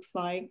out, it looks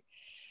like.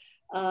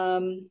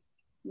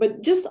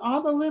 But just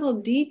all the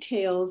little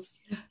details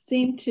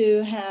seem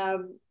to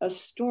have a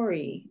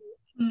story.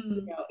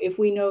 You know, if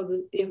we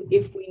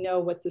know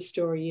what the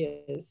story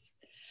is.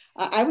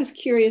 I was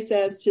curious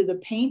as to the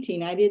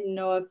painting. I didn't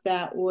know if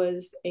that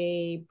was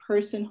a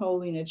person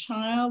holding a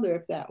child or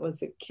if that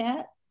was a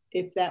cat,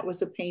 if that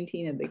was a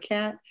painting of the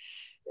cat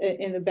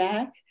in the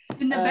back.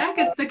 In the back,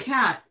 it's the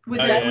cat with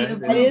the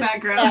blue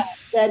background.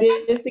 That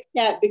is the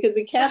cat, because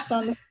the cat's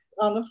on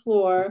the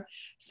floor.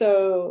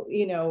 So,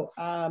 you know,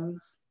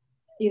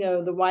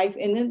 the wife,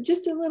 and then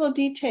just the little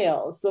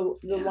details. The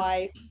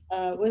wife,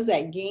 what is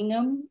that,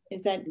 gingham?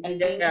 Is that a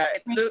gingham? Yeah,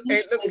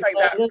 it looks like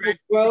that little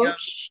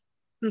brooch.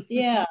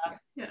 Yeah.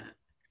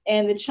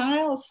 And the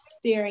child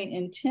staring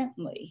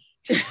intently.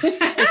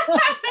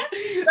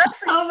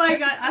 Oh my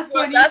God, that's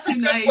funny. That's a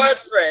good word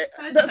for it.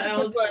 That's a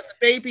good word. The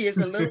baby is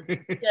a little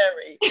bit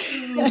scary.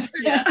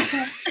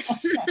 Yeah.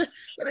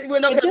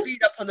 We're not going to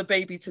beat up on the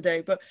baby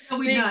today, but no,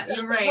 we're not.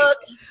 You're right.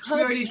 We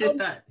already did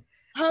that.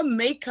 Her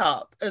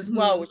makeup as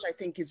well, which I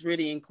think is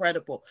really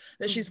incredible,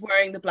 that she's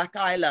wearing the black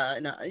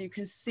eyeliner. You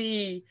can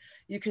see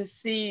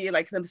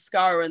like the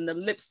mascara and the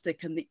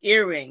lipstick and the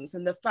earrings,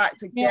 and the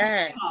fact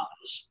again,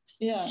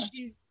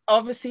 she's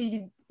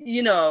obviously,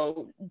 you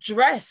know,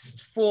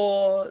 dressed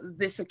for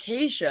this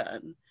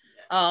occasion,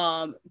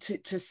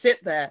 to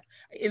sit there.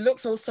 It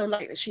looks also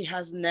like she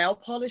has nail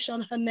polish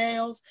on her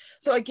nails.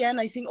 So again,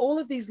 I think all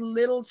of these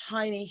little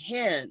tiny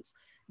hints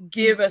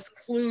give us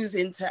clues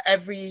into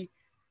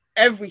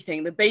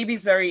everything. The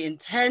baby's very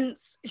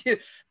intense.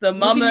 The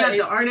mama Looking at is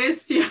the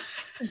artist, yeah.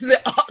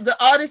 The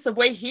artist, the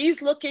way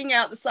he's looking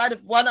out the side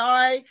of one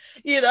eye,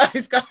 you know,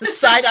 he's got a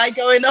side eye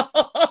going on.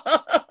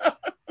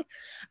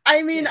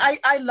 I mean, yeah.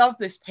 I love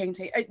this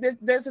painting.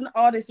 There's an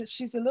artist that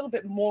she's a little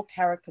bit more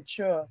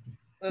caricature.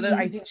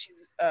 I think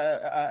she's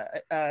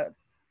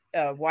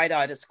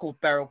wide-eyed. It's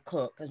called Beryl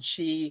Cook, and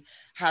she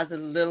has a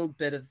little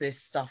bit of this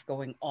stuff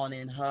going on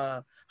in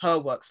her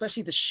work,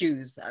 especially the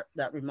shoes.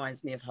 That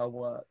reminds me of her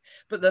work.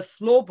 But the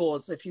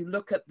floorboards, if you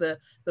look at the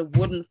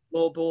wooden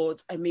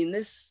floorboards, I mean,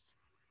 this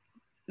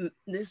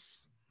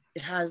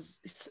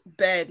has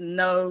spared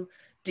no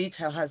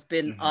detail, has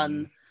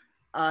been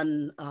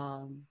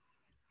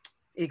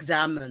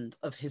examined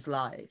of his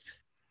life.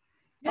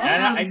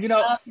 Yeah, and you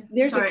know,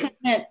 there's a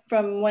comment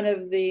from one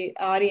of the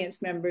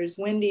audience members.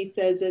 Wendy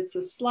says it's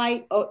a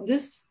slight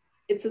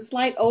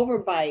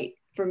overbite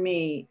for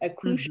me, a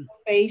crucial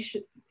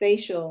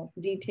facial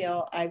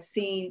detail I've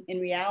seen in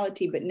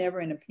reality, but never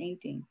in a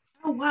painting.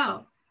 Oh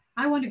wow!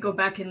 I want to go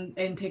back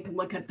and take a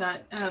look at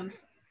that.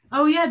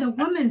 Oh yeah, the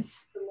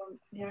woman's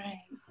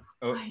right.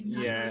 Oh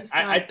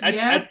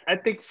yeah, I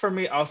think for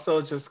me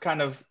also just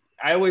kind of,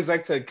 I always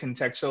like to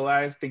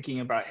contextualize thinking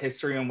about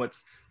history and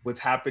what's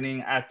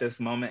happening at this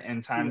moment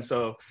in time. Yeah.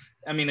 So,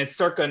 I mean, it's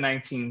circa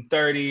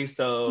 1930.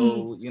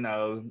 So, you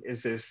know,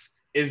 is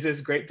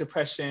this Great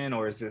Depression,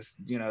 or is this,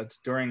 you know, it's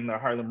during the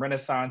Harlem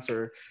Renaissance,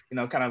 or, you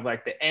know, kind of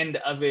like the end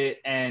of it,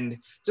 and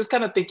just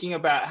kind of thinking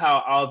about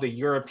how all the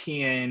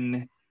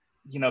European,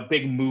 you know,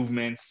 big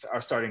movements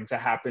are starting to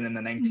happen in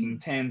the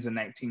 1910s and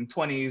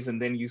 1920s.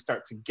 And then you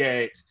start to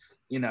get,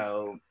 you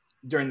know,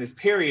 during this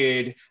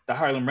period, the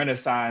Harlem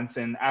Renaissance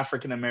and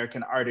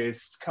African-American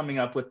artists coming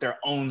up with their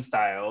own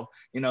style,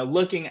 you know,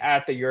 looking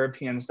at the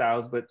European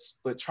styles, but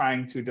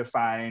trying to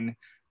define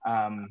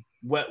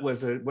what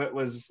was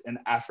an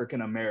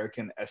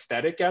African-American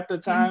aesthetic at the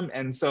time.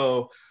 And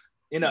so,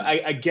 you know,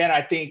 I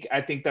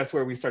think that's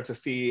where we start to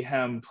see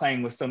him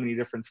playing with so many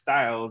different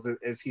styles,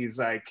 as he's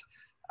like,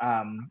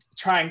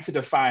 trying to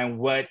define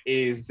what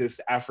is this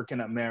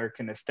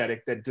African-American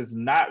aesthetic that does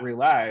not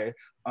rely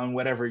on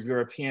whatever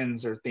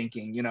Europeans are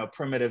thinking. You know,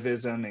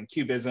 primitivism and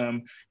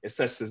cubism is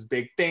such this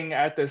big thing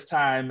at this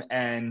time.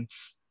 And,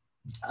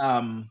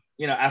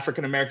 you know,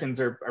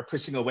 African-Americans are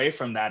pushing away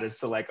from that, as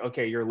to like,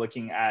 okay, you're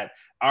looking at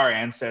our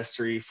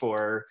ancestry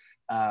for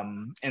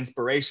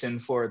inspiration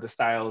for the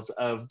styles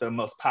of the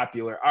most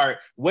popular art.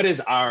 What is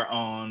our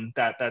own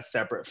that's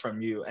separate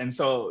from you? And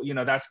so, you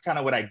know, that's kind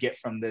of what I get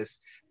from this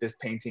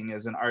painting,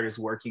 as an artist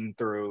working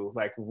through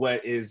like,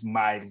 what is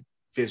my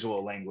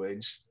visual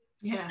language?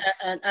 Yeah.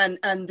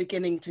 And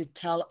beginning to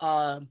tell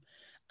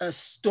a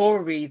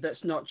story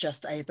that's not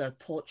just either a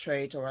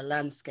portrait or a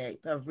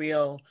landscape, a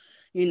real,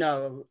 you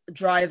know,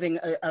 driving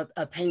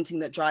a painting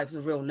that drives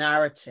a real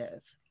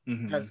narrative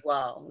as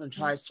well, and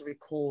tries to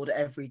record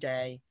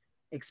everyday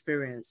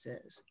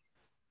experiences.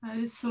 That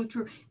is so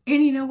true.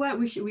 And you know what? I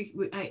wish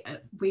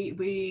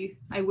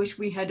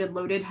we had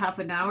loaded half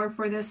an hour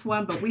for this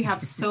one, but we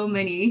have so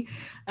many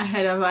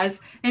ahead of us.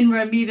 And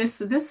Remy,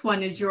 this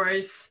one is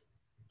yours.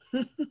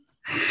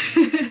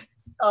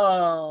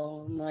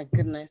 Oh my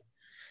goodness.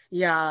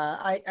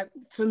 Yeah,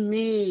 for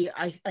me,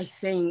 I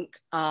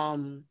think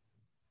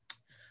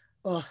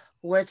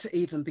where to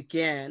even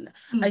begin.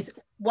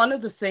 One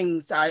of the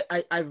things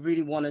I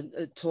really want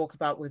to talk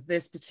about with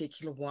this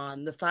particular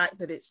one, the fact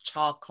that it's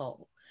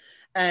charcoal.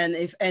 And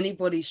if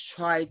anybody's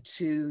tried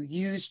to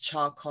use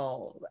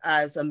charcoal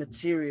as a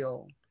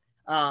material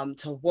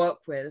to work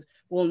with,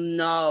 will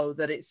know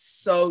that it's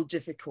so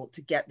difficult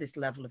to get this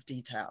level of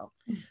detail.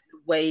 The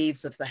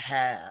waves of the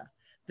hair,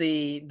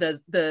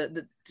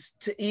 to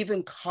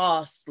even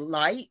cast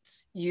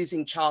light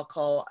using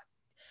charcoal.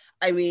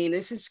 I mean,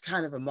 this is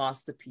kind of a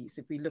masterpiece.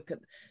 If we look at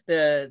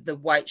the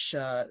white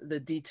shirt, the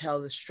detail,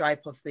 the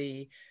stripe of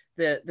the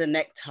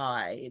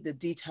necktie, the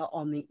detail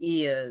on the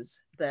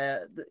ears,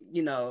 the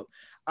you know,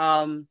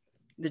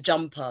 the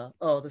jumper,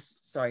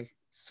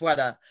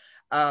 sweater,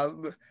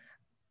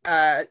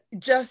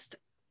 just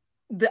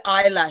the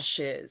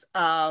eyelashes.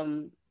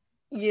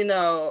 You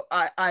know,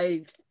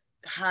 I've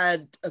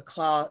had a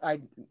class,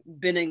 I've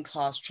been in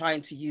class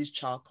trying to use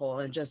charcoal,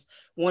 and just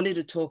wanted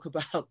to talk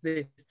about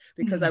this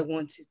because I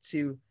wanted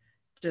to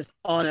just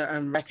honor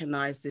and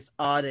recognize this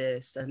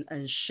artist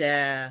and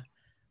share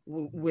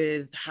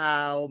with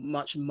how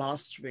much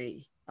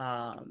mastery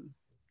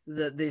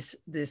that this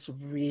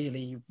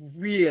really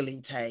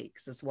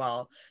takes as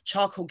well.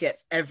 Charcoal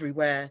gets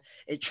everywhere.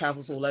 It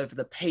travels all over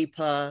the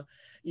paper.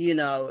 You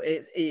know,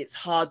 it's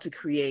hard to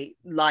create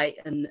light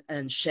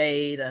and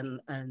shade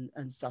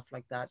and stuff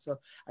like that. So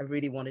I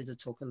really wanted to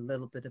talk a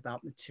little bit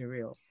about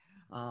material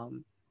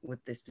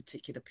with this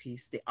particular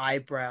piece. The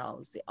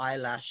eyebrows, the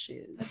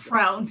eyelashes. The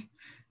frown.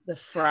 The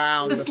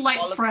frown. The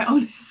slight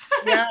frown.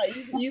 Yeah,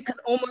 you can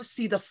almost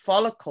see the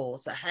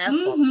follicles, the hair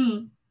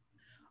follicles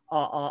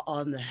are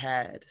on the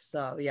head.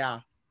 So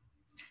yeah.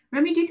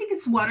 Remy, do you think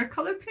it's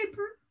watercolor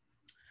paper?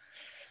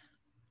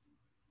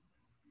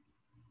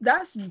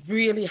 That's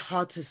really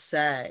hard to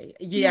say.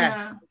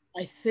 Yes, Yeah.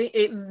 I think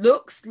it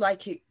looks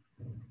like it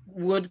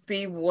would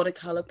be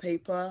watercolor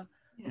paper.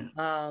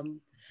 Yeah.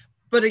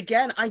 But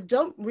again, I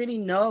don't really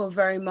know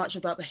very much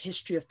about the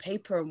history of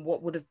paper and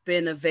what would have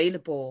been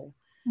available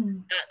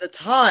at the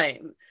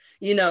time,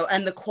 you know,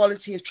 and the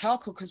quality of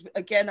charcoal. Because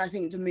again, I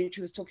think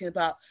Dimitri was talking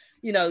about,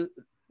 you know,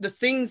 the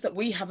things that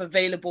we have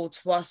available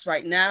to us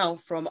right now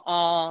from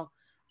our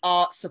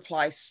art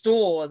supply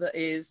store that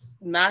is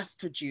mass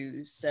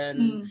produced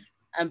and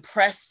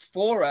pressed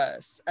for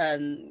us,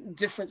 and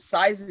different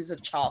sizes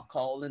of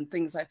charcoal and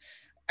things like,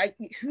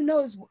 who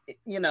knows,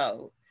 you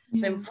know.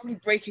 They were probably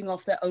breaking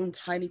off their own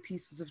tiny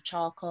pieces of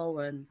charcoal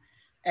and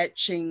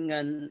etching,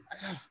 and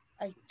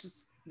I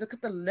just look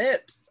at the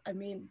lips. I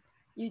mean,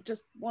 you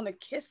just want to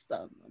kiss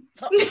them.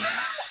 Sorry.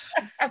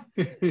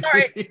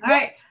 Sorry.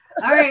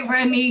 All right,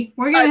 Remy,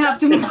 we're gonna have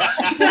to move on.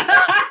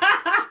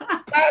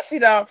 That's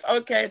enough.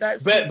 Okay,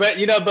 that's but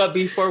you know, but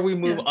before we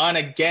move on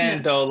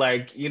again, though,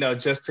 like, you know,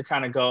 just to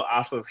kind of go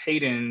off of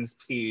Hayden's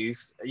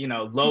piece, you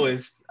know,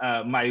 Lois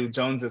Mayu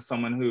Jones is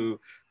someone who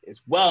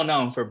is well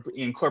known for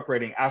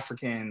incorporating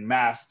African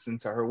masks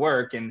into her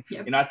work, and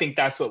you know, I think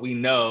that's what we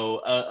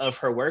know of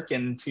her work,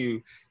 and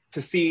to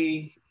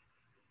see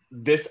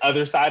this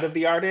other side of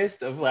the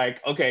artist of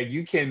like, okay,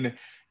 you can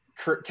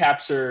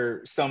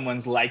capture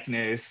someone's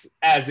likeness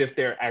as if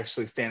they're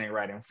actually standing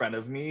right in front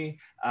of me,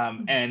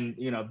 and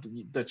you know,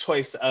 the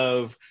choice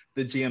of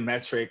the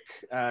geometric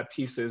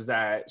pieces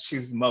that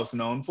she's most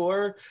known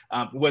for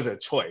was a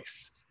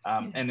choice,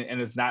 and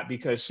it's not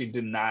because she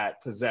did not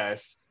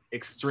possess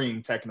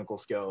extreme technical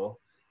skill.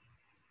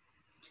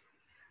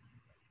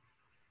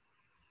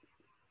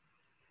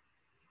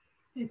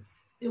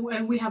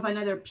 We have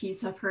another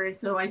piece of her,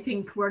 so I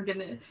think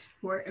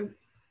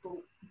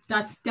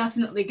that's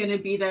definitely gonna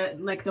be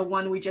the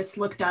one we just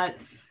looked at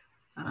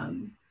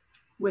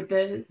with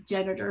the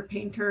janitor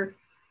painter.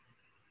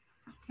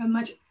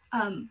 We're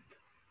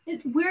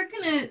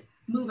gonna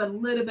move a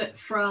little bit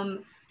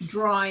from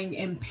drawing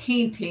and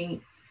painting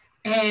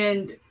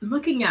and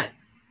looking at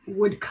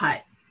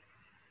woodcut.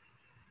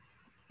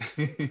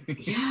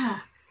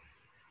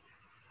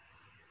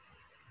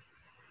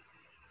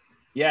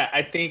 Yeah,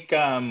 I think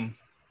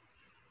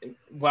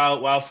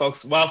while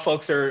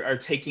folks are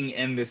taking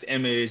in this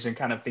image and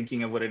kind of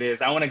thinking of what it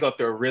is, I want to go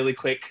through a really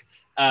quick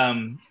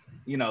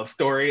you know,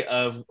 story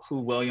of who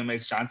William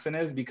H. Johnson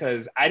is,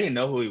 because I didn't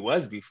know who he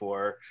was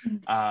before,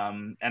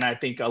 and I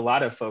think a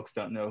lot of folks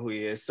don't know who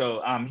he is.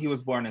 So he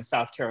was born in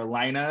South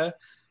Carolina,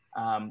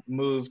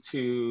 moved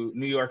to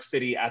New York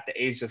City at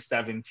the age of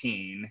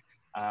 17.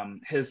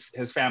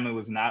 His family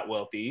was not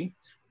wealthy.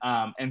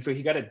 And so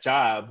he got a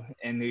job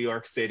in New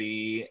York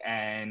City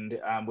and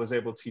was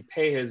able to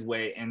pay his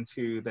way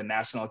into the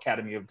National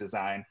Academy of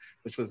Design,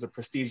 which was a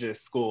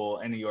prestigious school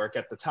in New York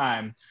at the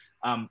time.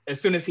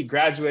 As soon as he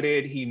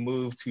graduated, he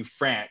moved to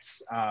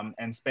France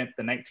and spent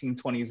the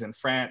 1920s in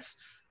France,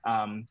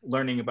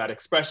 learning about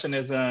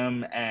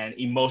expressionism and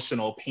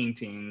emotional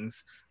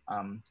paintings.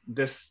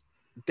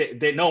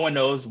 No one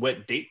knows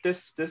what date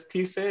this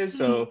piece is,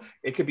 so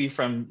it could be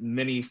from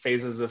many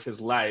phases of his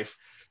life.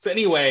 So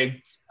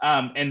anyway,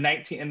 and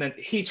then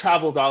he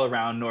traveled all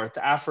around North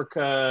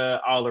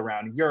Africa, all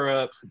around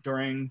Europe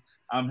during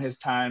his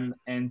time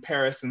in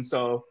Paris. And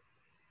so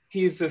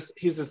he's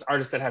this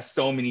artist that has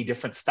so many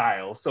different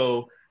styles.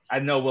 So I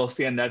know we'll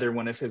see another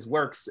one of his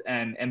works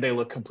and they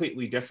look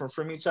completely different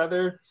from each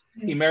other.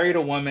 He married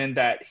a woman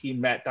that he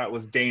met that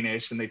was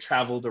Danish, and they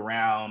traveled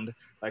around,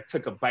 like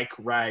took a bike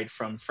ride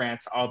from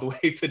France all the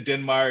way to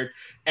Denmark.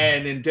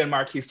 And in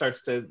Denmark, he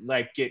starts to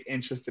like get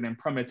interested in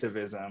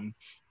primitivism,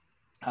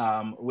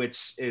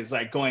 which is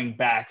like going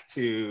back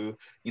to,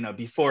 you know,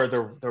 before the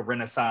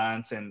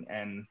Renaissance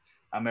and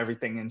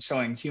everything, and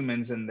showing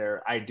humans in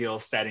their ideal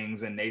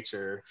settings in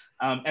nature.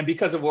 And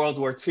because of World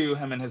War II,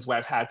 him and his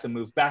wife had to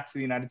move back to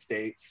the United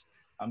States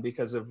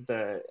because of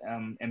the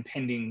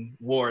impending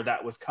war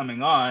that was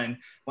coming on.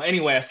 Well,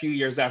 anyway, a few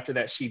years after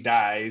that, she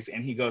dies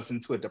and he goes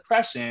into a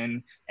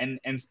depression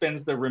and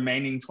spends the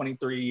remaining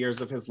 23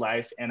 years of his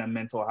life in a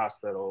mental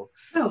hospital.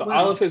 So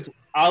wow.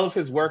 all of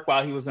his work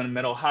while he was in a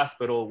mental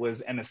hospital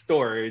was in a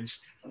storage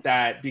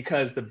that,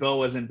 because the bill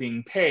wasn't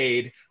being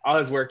paid, all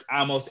his work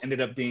almost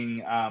ended up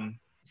being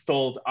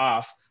sold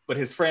off. But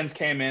his friends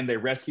came in, they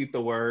rescued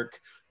the work.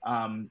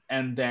 And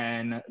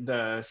then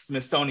the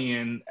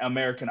Smithsonian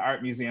American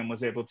Art Museum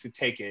was able to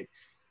take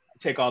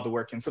all the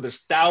work. And so there's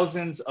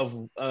thousands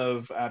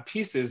of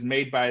pieces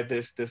made by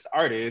this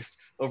artist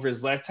over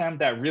his lifetime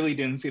that really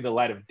didn't see the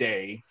light of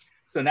day.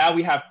 So now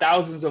we have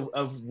thousands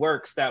of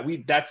works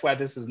that's why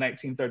this is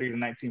 1930 to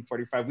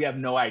 1945. We have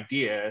no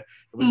idea. It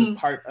was just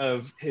part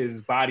of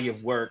his body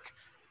of work.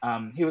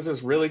 He was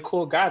this really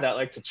cool guy that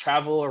liked to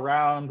travel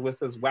around with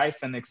his wife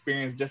and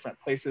experience different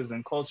places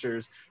and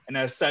cultures. And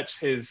as such,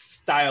 his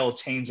style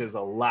changes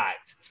a lot.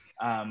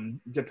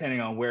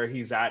 depending on where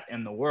he's at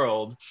in the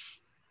world.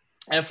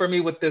 And for me,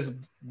 with this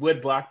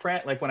wood block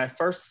print, like when I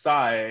first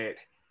saw it,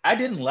 I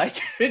didn't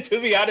like it, to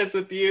be honest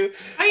with you.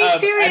 Are you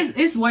serious?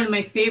 It's one of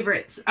my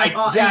favorites. I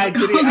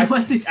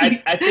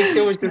think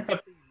there was just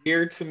something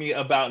weird to me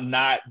about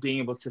not being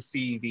able to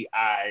see the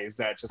eyes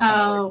that just kind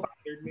of like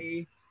bothered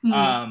me.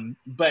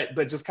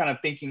 But just kind of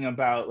thinking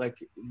about like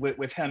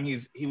with him,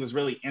 he was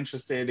really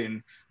interested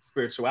in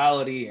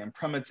spirituality and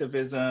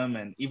primitivism,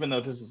 and even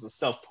though this is a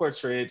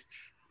self-portrait,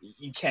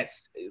 you can't,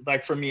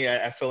 like for me,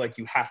 I feel like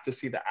you have to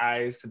see the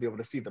eyes to be able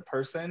to see the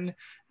person.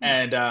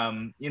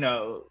 And you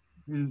know,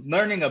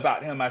 learning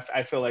about him,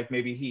 I feel like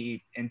maybe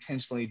he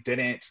intentionally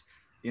didn't,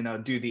 you know,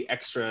 do the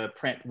extra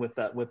print with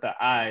the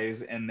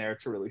eyes in there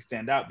to really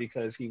stand out,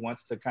 because he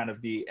wants to kind of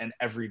be an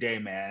everyday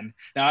man.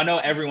 Now I know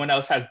everyone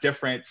else has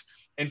different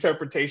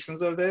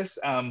interpretations of this,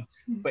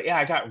 but yeah,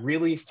 I got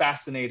really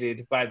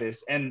fascinated by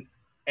this. And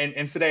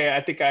today, I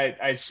think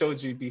I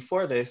showed you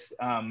before this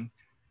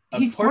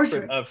a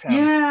portrait of him.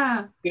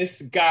 Yeah,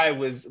 this guy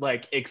was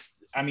like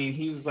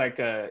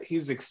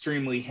he's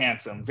extremely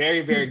handsome,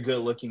 very, very good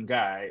looking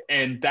guy,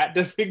 and that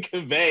doesn't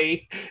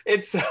convey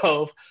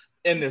itself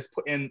in this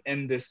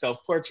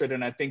self-portrait.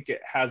 And I think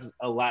it has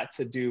a lot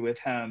to do with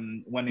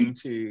him wanting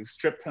to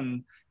strip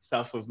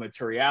himself of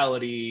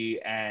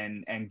materiality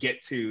and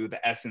get to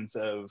the essence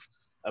of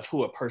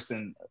who a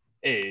person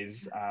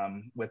is,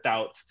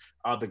 without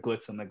all the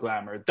glitz and the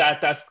glamour.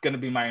 That's going to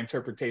be my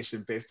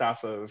interpretation based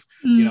off of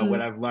you know, what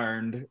I've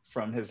learned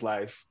from his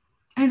life.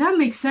 And that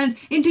makes sense.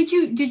 And did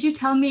you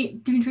tell me,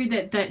 Dimitri,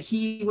 that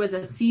he was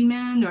a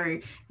seaman, or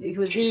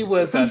he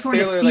was some sort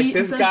sailor? Of like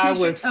this guy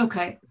was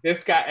okay.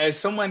 This guy, as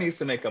someone needs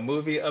to make a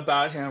movie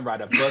about him,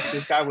 write a book.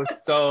 This guy was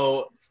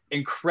so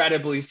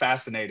incredibly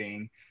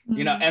fascinating,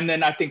 you know. And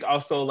then I think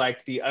also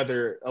like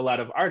a lot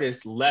of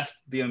artists left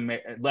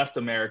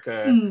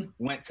America,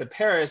 went to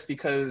Paris,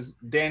 because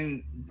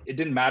then it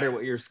didn't matter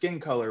what your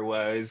skin color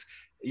was,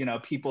 you know.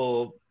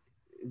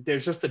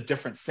 There's just a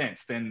different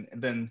sense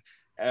than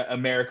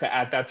America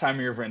at that time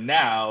or even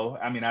now.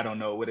 I mean, I don't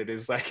know what it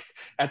is like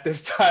at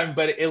this time,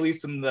 but at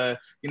least in the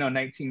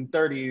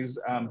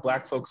 1930s,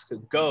 Black folks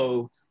could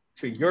go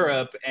to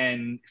Europe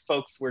and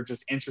folks were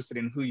just interested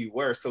in who you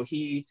were. So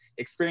he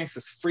experienced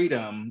this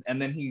freedom,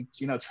 and then he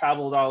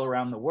traveled all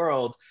around the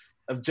world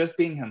of just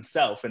being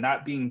himself and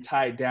not being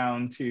tied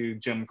down to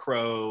Jim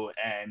Crow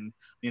and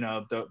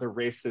the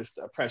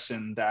racist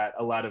oppression that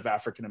a lot of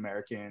African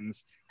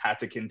Americans had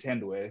to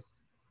contend with.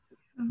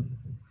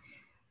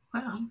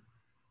 Wow.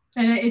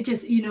 And it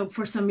just,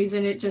 for some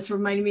reason, it just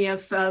reminded me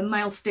of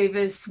Miles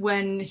Davis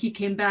when he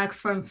came back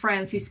from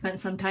France. He spent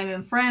some time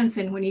in France,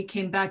 and when he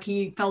came back,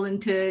 he fell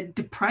into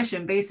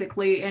depression,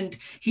 basically, and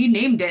he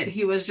named it.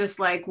 He was just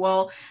like,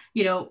 well,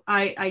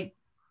 it's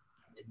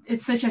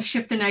such a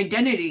shift in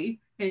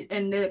identity,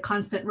 and a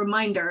constant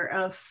reminder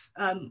of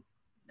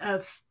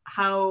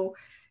how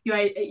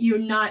you're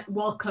not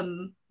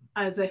welcome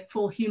as a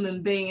full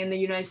human being in the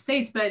United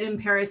States, but in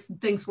Paris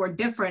things were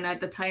different at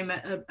the time,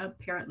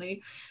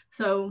 apparently.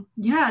 So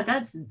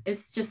yeah,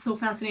 it's just so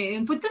fascinating.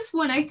 And with this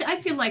one, I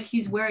feel like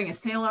he's wearing a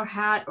sailor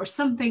hat or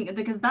something,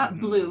 because that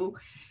blue,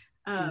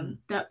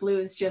 that blue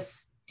is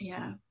just,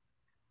 yeah.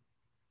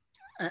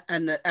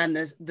 And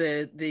there's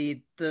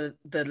the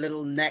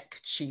little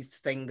neck chief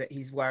thing that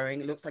he's wearing.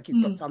 It looks like he's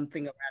got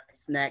something around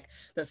his neck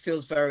that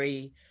feels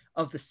very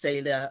of the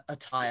sailor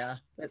attire,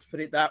 let's put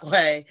it that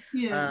way.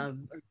 As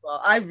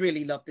well. I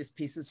really love this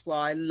piece as well.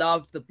 I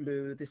love the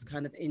blue, this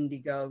kind of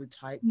indigo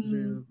type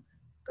blue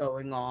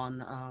going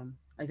on.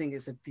 I think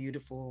it's a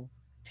beautiful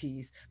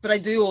piece, but I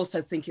do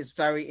also think it's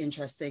very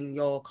interesting,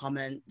 your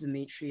comment,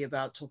 Dimitri,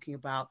 about talking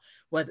about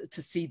whether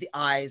to see the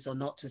eyes or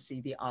not to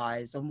see the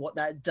eyes, and what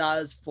that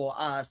does for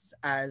us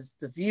as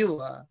the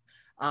viewer,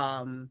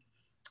 and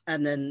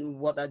then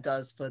what that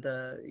does for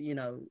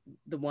the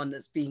one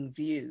that's being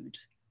viewed.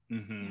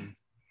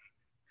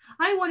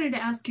 I wanted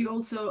to ask you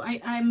also,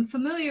 I'm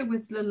familiar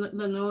with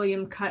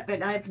linoleum cut,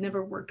 but I've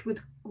never worked with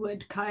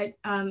wood cut.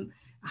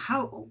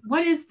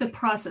 What is the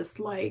process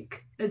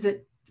like? Is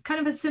it kind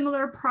of a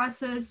similar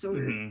process,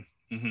 or?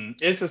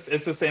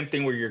 It's the same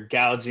thing, where you're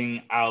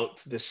gouging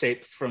out the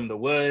shapes from the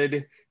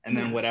wood, and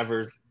then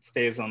whatever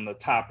stays on the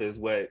top is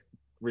what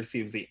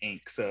receives the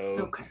ink.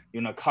 So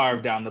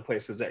carve down the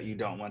places that you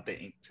don't want the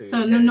ink to. So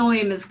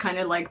linoleum is kind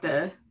of like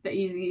the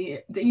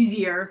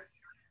easier.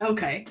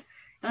 Okay,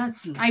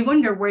 I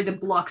wonder where the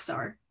blocks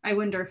are. I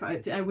wonder if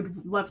I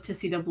would love to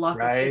see the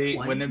block of this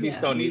one. Wouldn't it be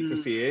so neat to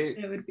see it?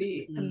 It would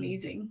be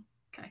amazing.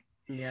 Okay.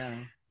 Yeah.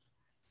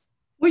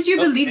 Would you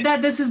believe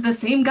that this is the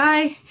same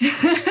guy?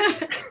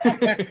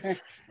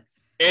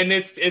 And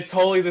it's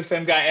totally the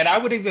same guy. And I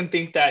would even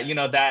think that,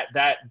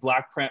 that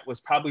block print was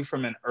probably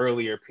from an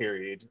earlier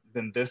period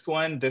than this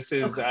one. This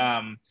is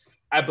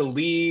I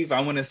believe, I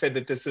want to say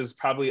that this is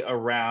probably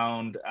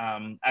around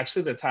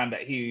actually the time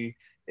that he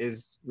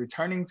is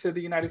returning to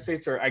the United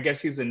States, or I guess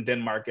he's in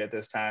Denmark at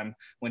this time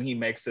when he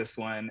makes this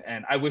one.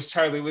 And I wish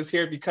Charlie was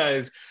here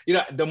because, you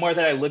know, the more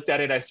that I looked at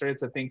it, I started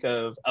to think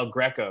of El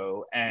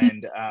Greco.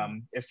 And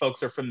if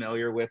folks are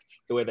familiar with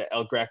the way that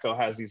El Greco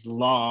has these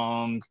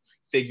long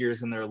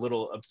figures and they're a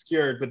little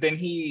obscured, but then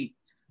he,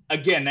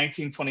 again,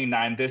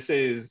 1929, this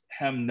is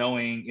him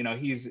knowing, you know,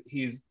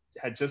 he's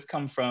had just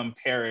come from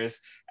Paris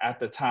at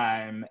the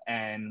time.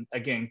 And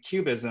again,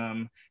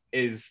 Cubism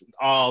is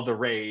all the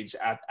rage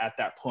at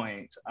that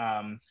point.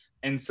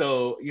 And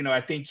so, you know,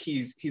 I think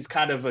he's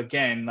kind of,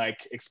 again,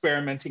 like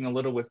experimenting a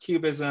little with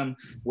Cubism,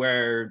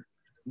 where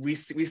we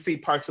see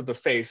parts of the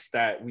face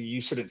that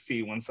you shouldn't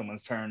see when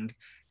someone's turned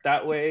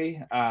that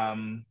way.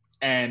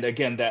 And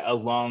again, that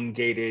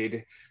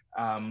elongated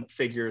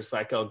figures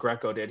like El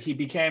Greco did. He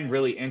became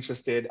really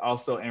interested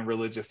also in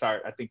religious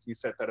art. I think you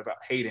said that about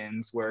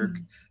Haydn's work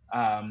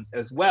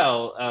as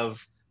well,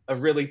 of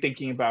really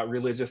thinking about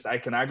religious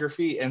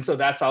iconography. And so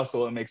that's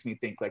also what makes me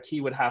think like he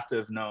would have to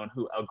have known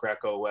who El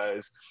Greco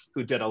was,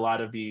 who did a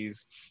lot of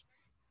these,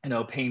 you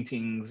know,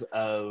 paintings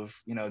of,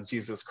 you know,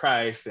 Jesus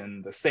Christ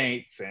and the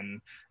saints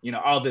and, you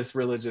know, all this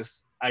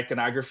religious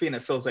iconography. And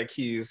it feels like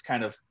he's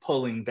kind of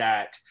pulling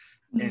that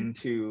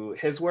into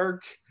his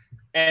work.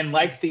 And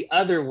like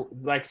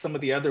some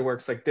of the other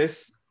works, like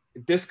this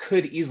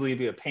could easily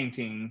be a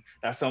painting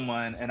that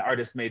an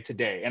artist made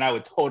today. And I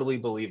would totally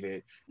believe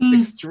it.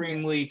 It's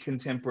extremely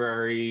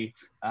contemporary.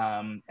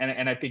 And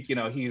I think, you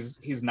know,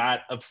 he's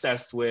not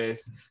obsessed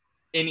with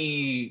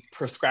any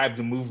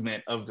prescribed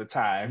movement of the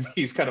time.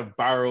 He's kind of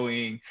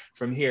borrowing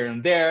from here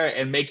and there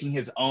and making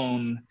his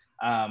own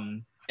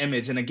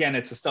image. And again,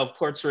 it's a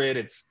self-portrait.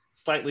 It's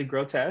slightly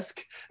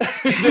grotesque.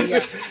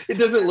 It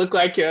doesn't look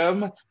like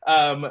him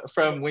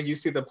from when you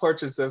see the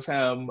portraits of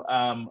him.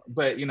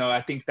 But, you know,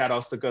 I think that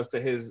also goes to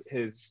his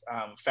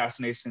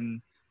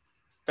fascination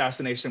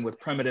with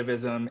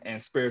primitivism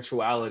and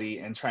spirituality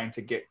and trying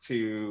to get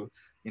to,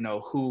 you know,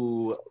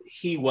 who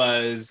he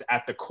was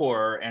at the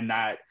core and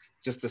not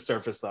just the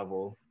surface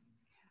level.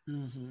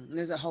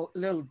 There's a whole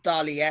little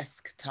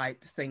Dali-esque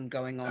type thing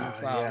going on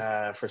as well.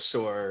 Yeah, for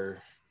sure.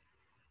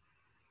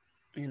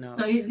 You know,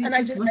 so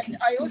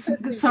I also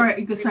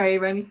sorry,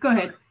 Remy, go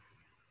ahead.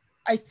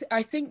 I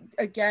think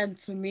again,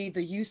 for me,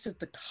 the use of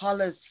the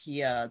colors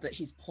here that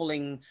he's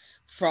pulling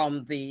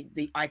from the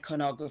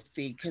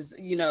iconography, because,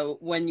 you know,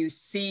 when you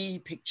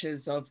see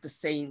pictures of the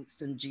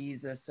saints and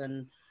Jesus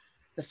and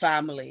the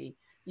family,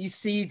 you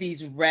see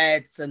these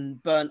reds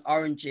and burnt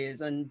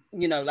oranges, and,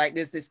 you know, like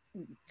there's this,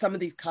 some of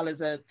these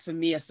colors are for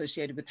me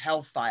associated with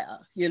hellfire,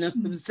 you know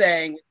what I'm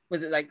saying,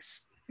 with it, like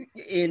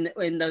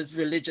in those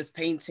religious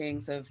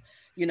paintings of,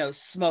 you know,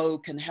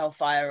 smoke and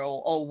hellfire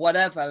or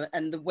whatever,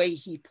 and the way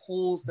he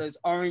pulls those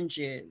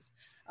oranges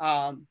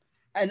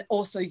and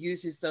also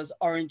uses those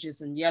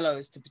oranges and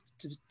yellows to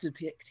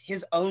depict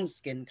his own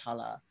skin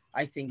color,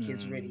 I think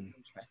is really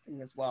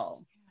interesting as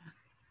well,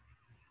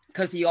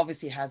 because he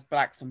obviously has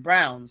blacks and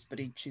browns, but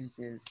he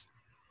chooses,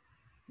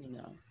 you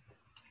know.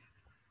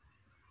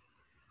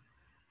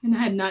 And I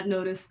had not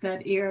noticed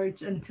that ear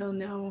until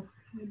now.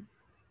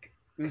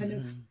 Kind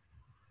of,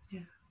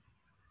 yeah.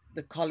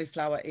 The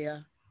cauliflower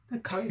ear. The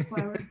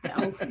cauliflower, the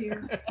elf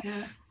ear,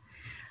 yeah.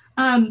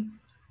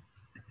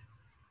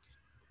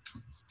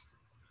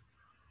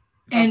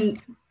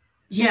 And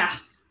yeah,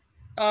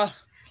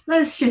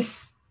 let's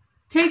just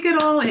take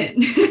it all in.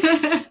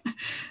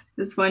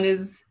 This one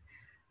is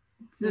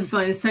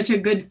such a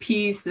good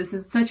piece. This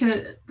is such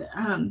a,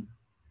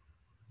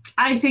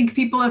 I think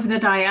people of the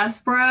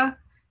diaspora,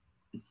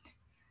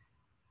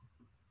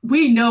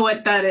 we know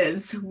what that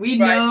is. We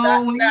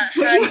know when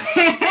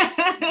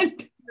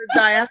the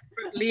diaspora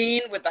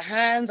lean with the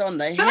hands on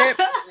the hip,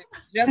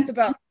 just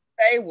about to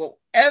say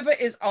whatever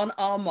is on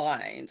our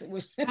mind.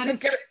 We're going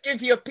to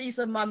give you a piece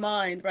of my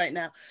mind right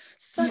now.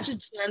 Such a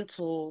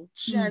gentle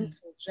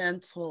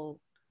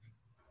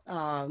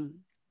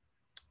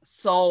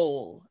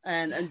soul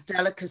and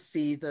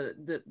delicacy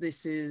that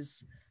this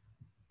is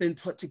been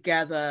put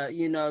together.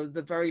 You know,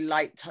 the very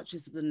light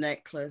touches of the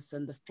necklace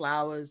and the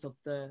flowers of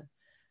the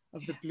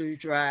blue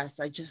dress.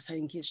 I just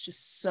think it's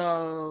just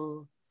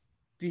so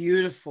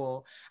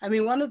beautiful. I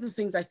mean, one of the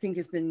things I think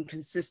has been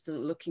consistent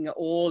looking at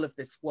all of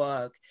this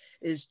work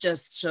is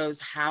just shows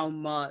how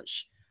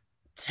much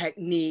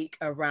technique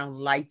around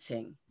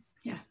lighting.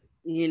 Yeah.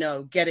 You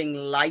know, getting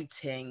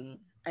lighting.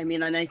 I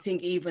mean, and I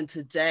think even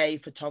today,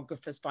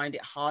 photographers find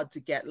it hard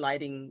to get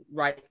lighting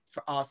right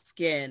for our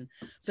skin.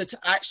 So to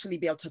actually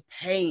be able to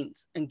paint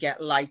and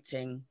get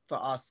lighting for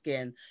our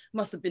skin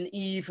must have been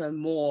even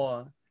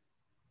more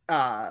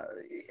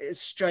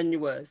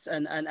strenuous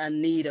and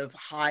need of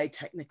high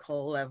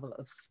technical level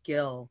of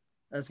skill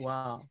as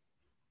well.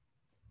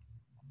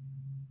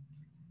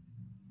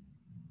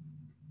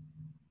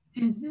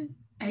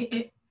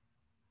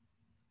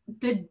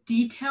 The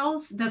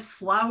details, the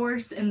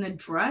flowers in the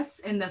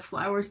dress and the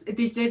flowers,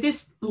 they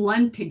just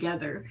blend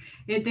together.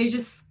 They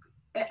just,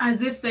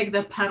 as if like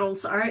the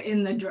petals are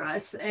in the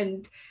dress.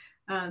 And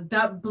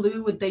that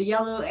blue with the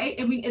yellow.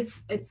 I mean,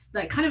 it's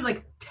like kind of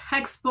like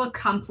textbook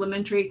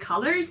complementary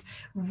colors,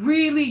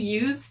 really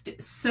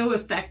used so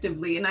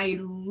effectively. And I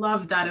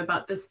love that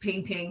about this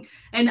painting.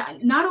 And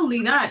not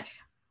only that,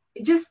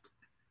 just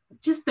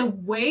the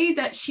way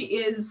that she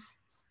is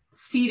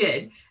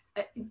seated,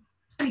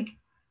 like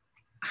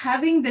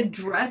having the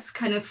dress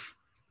kind of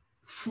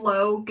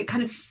flow,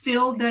 kind of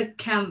fill the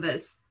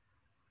canvas,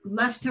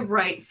 left to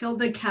right, fill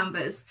the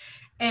canvas.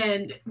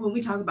 And when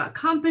we talk about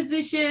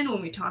composition,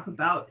 when we talk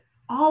about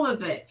all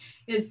of it,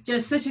 it's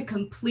just such a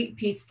complete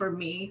piece for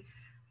me.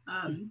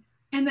 And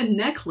the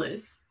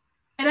necklace.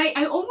 And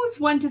I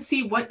almost want to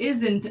see what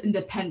is in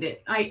the pendant.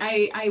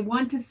 I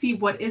want to see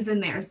what is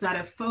in there. Is that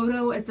a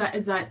photo? Is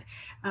that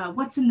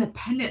what's in the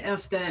pendant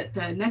of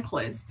the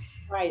necklace?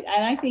 Right,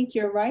 and I think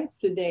you're right,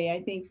 Sade.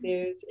 I think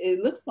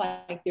it looks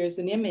like there's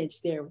an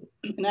image there,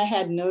 and I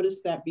hadn't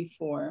noticed that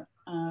before.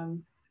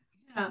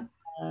 Yeah.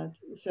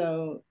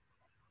 So,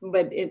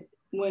 but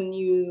when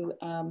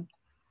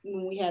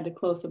we had the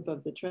close up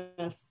of the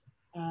dress,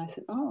 I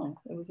said, "Oh,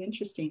 it was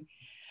interesting."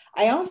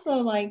 I also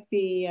like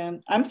the.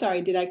 I'm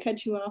sorry, did I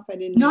cut you off? I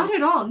didn't. Not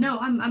at all. No,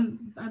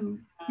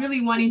 I'm really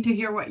wanting to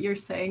hear what you're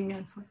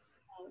saying.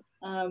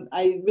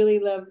 I really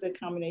love the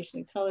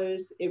combination of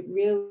colors. It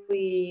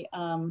really.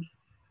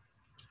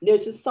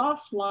 There's a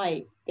soft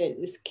light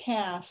that is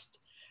cast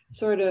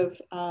sort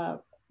of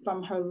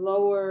from her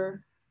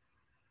lower,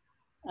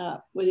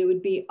 what it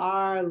would be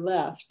our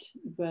left,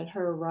 but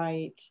her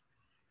right.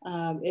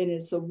 And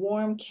it's a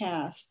warm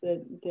cast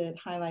that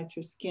highlights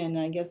her skin,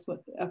 I guess,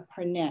 up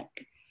her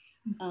neck,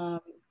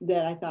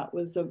 that I thought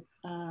was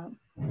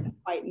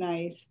quite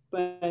nice.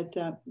 But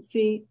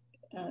see,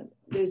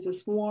 there's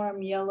this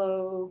warm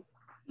yellow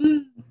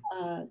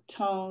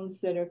tones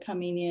that are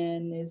coming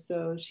in as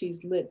though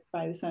she's lit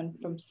by the sun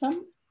from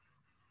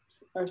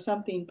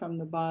something from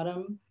the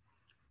bottom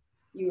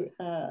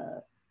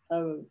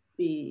of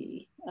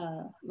the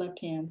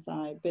left-hand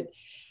side. But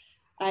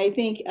I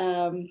think,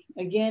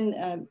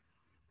 again,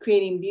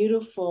 creating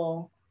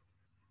beautiful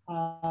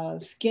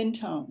skin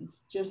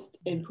tones, just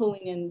in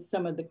pulling in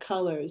some of the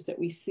colors that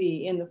we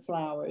see in the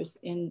flowers,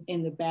 in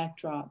the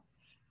backdrop.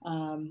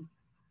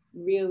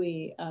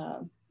 Really,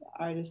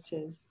 artist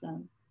has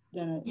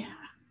done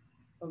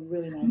a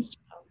really nice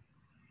job.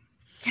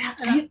 Yeah,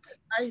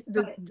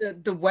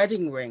 the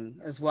wedding ring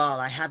as well.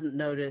 I hadn't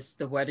noticed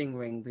the wedding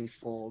ring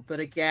before,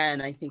 but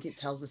again, I think it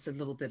tells us a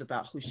little bit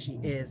about who she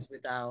is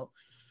without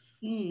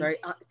very,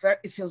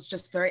 it feels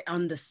just very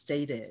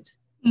understated,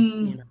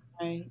 you know.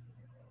 Right.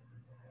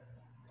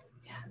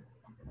 Yeah.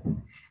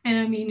 And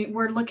I mean,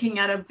 we're looking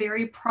at a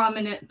very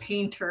prominent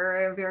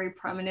painter, a very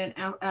prominent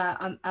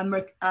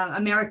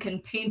American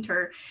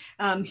painter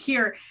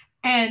here,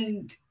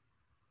 and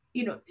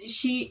you know,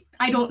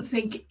 I don't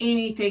think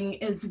anything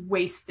is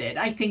wasted.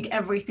 I think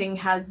everything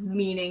has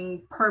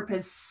meaning,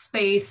 purpose,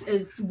 space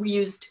is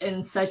used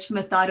in such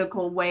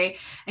methodical way.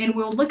 And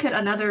we'll look at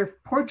another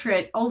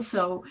portrait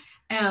also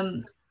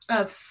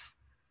of,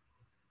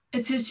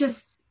 it's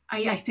just,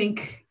 I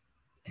think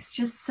it's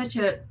just such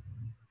a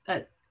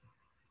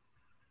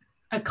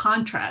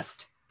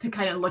contrast to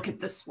kind of look at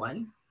this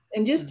one.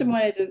 And just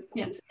wanted to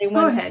say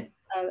go ahead.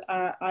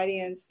 Our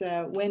audience,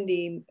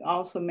 Wendy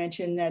also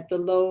mentioned that the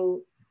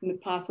low,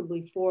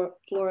 possibly floor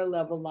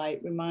level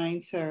light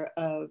reminds her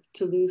of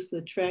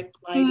Toulouse-Lautrec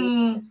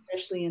lighting,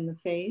 especially in the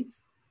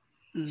face.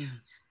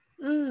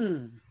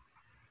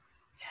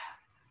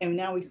 And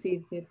now we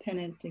see the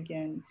pennant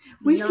again.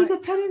 We see the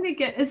pennant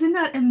again. Isn't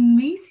that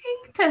amazing?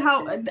 That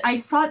how I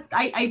saw it,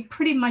 I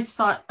pretty much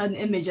saw an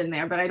image in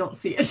there, but I don't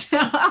see it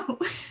now.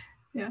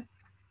 Yeah.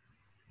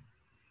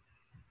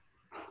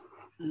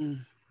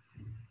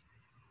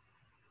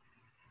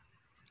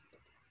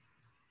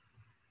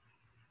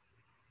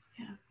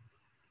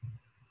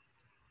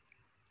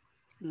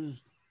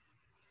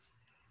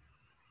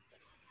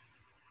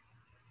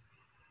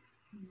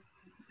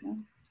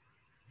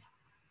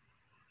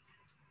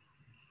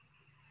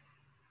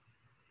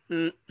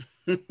 I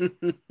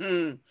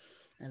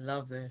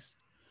love this.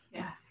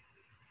 Yeah.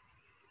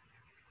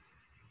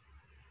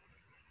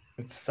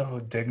 It's so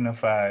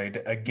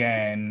dignified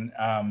again.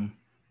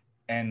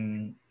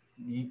 And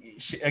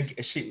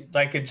she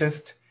like it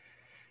just,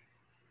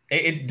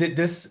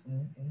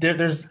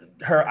 there's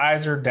her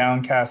eyes are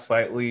downcast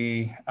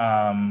slightly,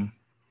 and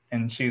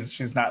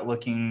she's not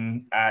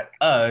looking at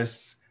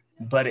us,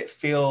 but it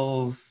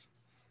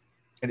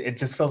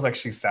just feels like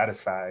she's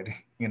satisfied.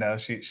 You know,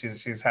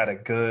 she's had a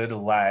good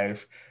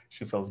life.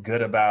 She feels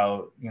good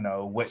about, you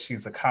know, what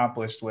she's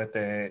accomplished with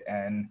it.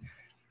 And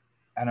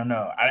I don't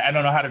know. I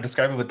don't know how to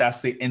describe it, but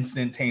that's the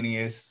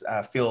instantaneous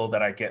feel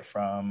that I get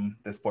from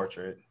this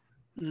portrait.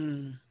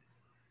 And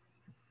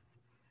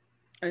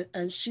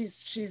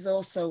she's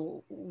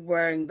also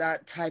wearing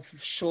that type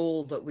of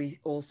shawl that we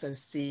also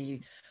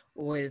see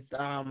with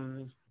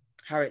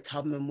Harriet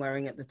Tubman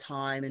wearing at the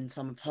time in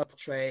some of her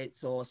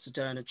portraits, or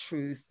Sojourner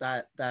Truth,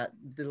 that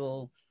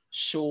little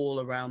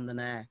shawl around the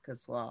neck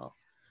as well.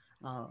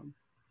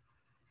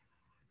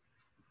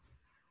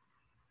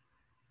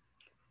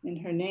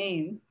 And her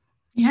name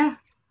Yeah.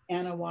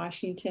 Anna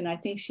Washington. I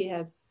think she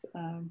has,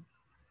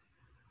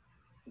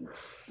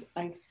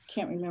 I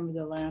can't remember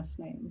the last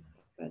name,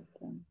 but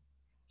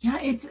yeah,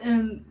 it's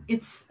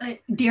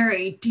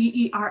Derry,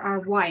 Derry,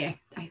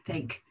 I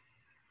think.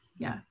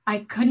 Yeah, I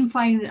couldn't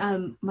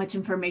find much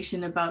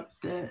information about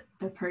the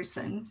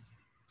person.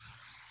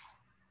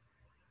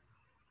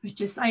 It's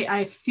just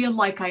I feel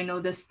like I know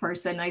this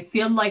person. I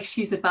feel like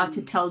she's about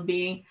to tell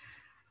me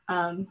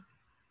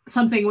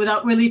something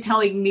without really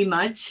telling me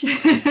much.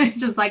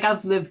 Just like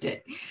I've lived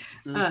it.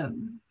 It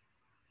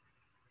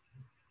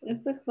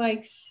looks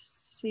like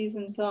she's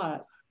in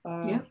thought.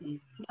 Yeah.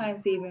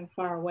 Sometimes even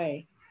far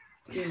away.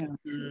 You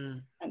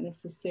know, not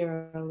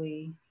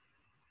necessarily.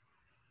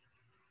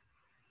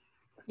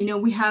 You know,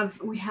 we have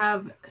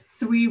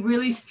 3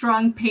 really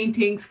strong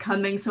paintings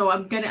coming, so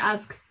I'm gonna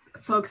ask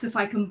folks if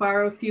I can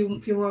borrow a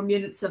few more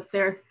minutes of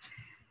their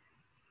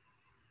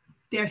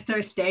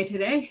Thursday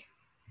today.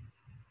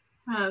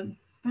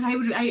 But I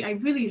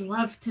really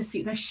love to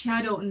see the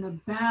shadow in the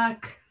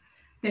back,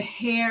 the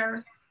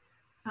hair.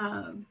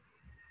 I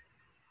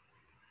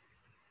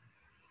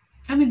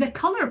mean, the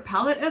color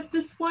palette of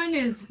this one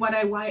is what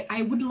I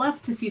would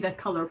love to see the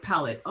color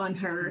palette on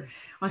her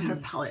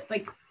palette.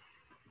 Like,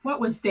 what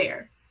was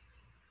there?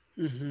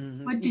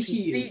 What did she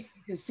use?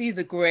 You can see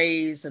the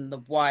grays and the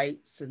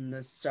whites and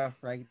the stuff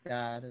like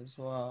that as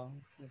well.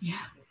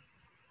 Yeah.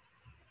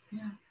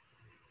 Yeah.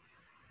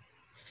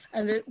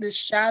 And the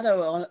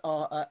shadow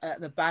at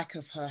the back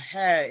of her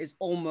hair is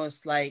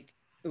almost like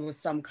there was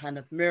some kind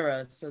of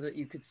mirror so that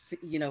you could see,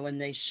 you know, when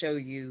they show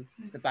you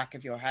the back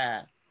of your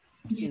hair,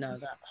 you know,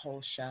 that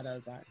whole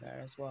shadow back there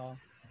as well.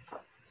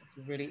 It's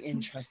a really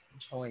interesting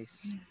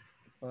choice.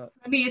 But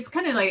I mean, it's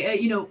kind of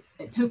like, you know,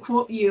 to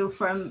quote you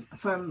from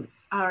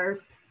our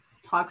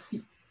talks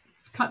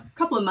a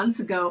couple of months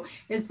ago,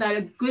 is that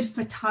a good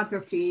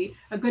photography,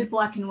 a good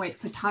black and white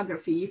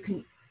photography,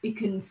 you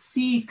can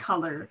see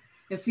color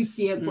if you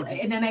see it.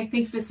 And then I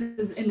think this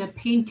is in a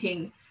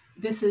painting,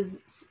 this is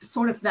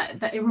sort of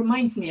that it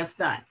reminds me of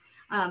that.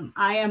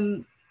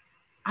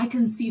 I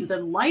can see the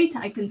light,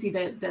 I can see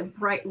the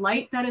bright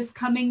light that is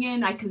coming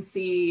in, I can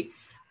see,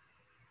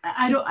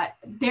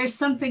 there's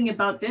something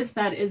about this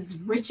that is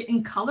rich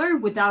in color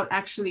without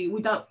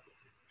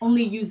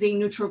only using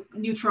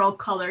neutral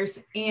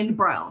colors and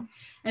brown.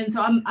 And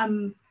so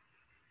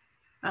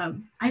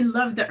I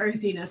love the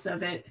earthiness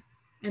of it.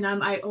 And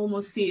I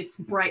almost see it's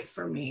bright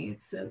for me.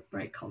 It's a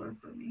bright color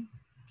for me.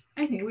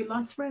 I think we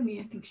lost Remy.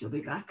 I think she'll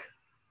be back.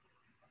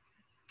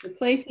 The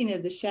placing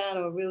of the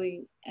shadow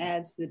really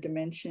adds the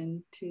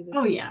dimension to the.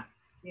 Oh, yeah.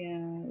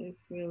 Yeah,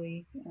 it's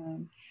really,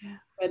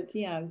 but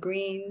yeah,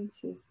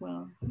 greens as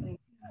well.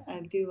 I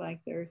do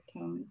like the earth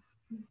tones.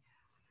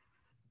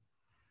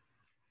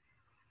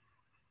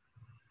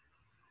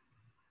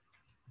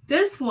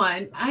 This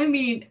one, I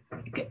mean,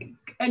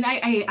 and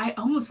I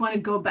almost want to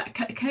go back.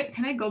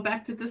 Can I go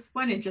back to this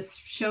one and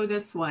just show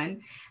this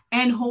one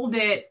and hold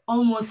it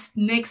almost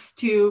next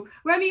to,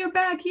 Remy, you're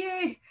back,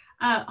 yay.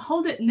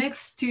 Hold it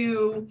next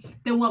to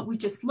the one we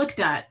just looked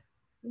at.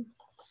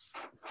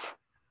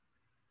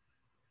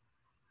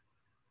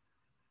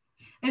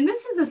 And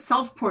this is a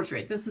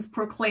self-portrait. This is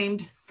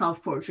proclaimed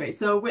self-portrait.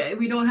 So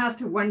we don't have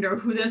to wonder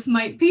who this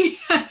might be.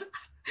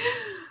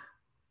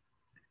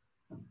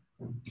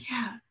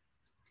 Yeah.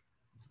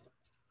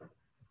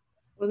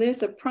 Well,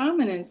 there's a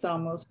prominence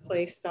almost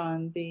placed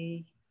on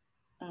the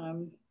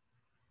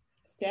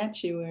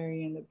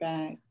statuary in the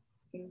back.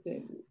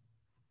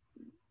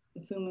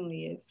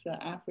 Assumingly it's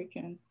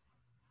African.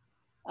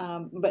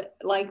 But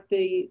like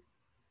the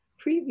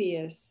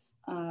previous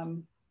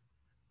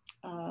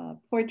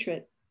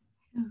portrait,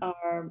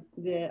 or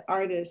the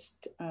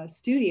artist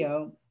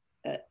studio,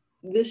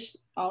 this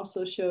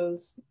also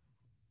shows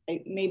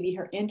maybe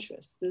her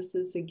interest. This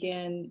is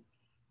again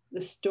the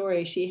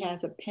story. She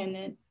has a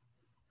pendant,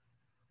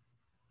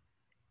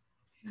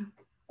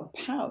 a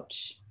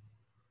pouch,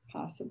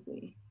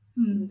 possibly.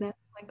 Is that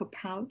like a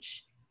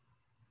pouch?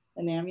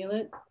 An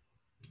amulet?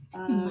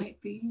 It might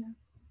be. Yeah.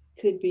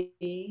 Could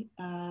be,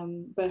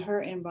 but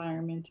her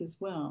environment as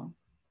well.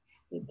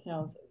 It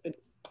tells it. But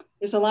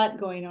there's a lot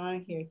going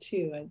on here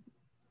too.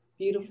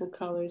 Beautiful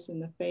colors in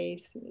the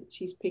face.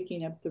 She's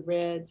picking up the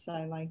reds.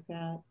 I like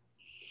that.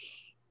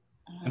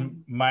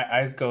 And my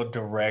eyes go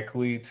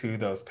directly to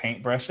those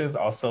paintbrushes.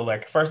 Also,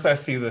 like first I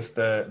see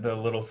the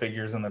little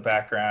figures in the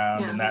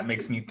background, and that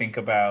makes me think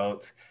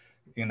about,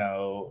 you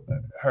know,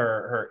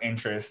 her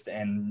interest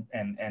and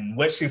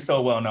what she's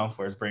so well known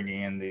for is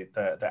bringing in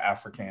the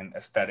African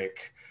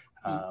aesthetic,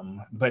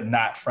 but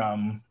not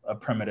from a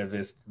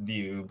primitivist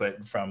view,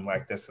 but from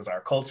like, this is our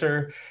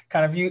culture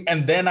kind of view.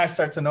 And then I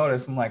start to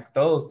notice, I'm like,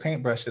 those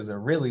paintbrushes are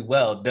really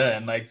well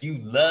done. Like, you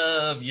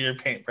love your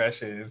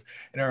paintbrushes.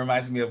 And it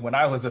reminds me of when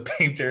I was a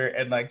painter,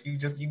 and like, you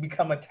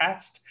become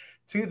attached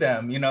to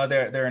them. You know,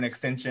 they're an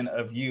extension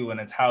of you, and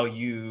it's how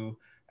you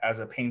as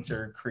a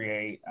painter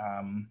create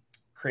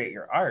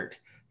your art.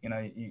 You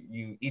know,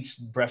 you each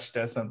brush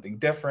does something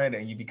different,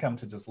 and you become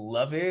to just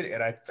love it.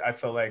 And I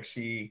feel like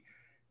she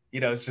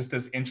it's just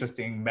this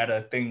interesting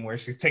meta thing where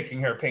she's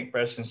taking her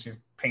paintbrush and she's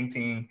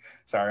painting.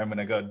 Sorry, I'm going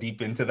to go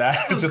deep into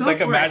that. Oh, just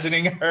like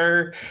imagining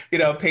her,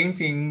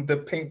 painting the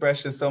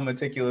paintbrushes so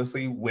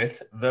meticulously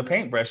with the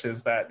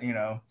paintbrushes that,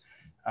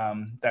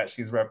 that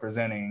she's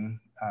representing.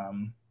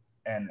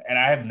 And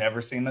I have never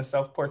seen a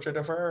self-portrait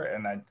of her,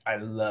 and I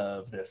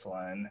love this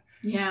one.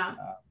 Yeah.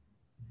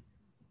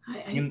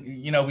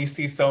 We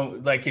see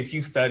like if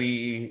you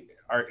study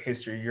art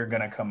history, you're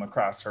going to come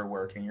across her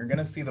work, and you're going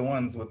to see the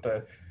ones with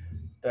the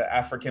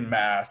African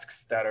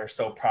masks that are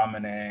so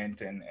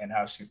prominent, and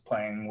how she's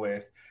playing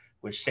with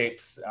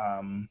shapes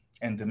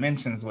and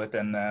dimensions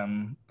within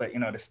them. But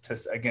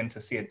to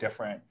see a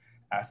different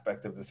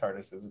aspect of this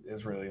artist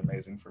is really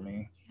amazing for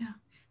me. Yeah.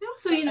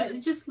 Also,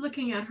 just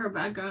looking at her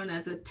background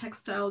as a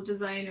textile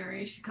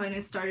designer, she kind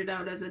of started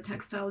out as a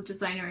textile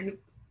designer,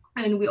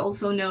 and we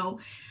also know,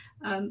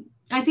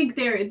 I think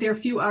there are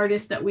few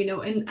artists that we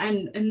know,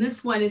 and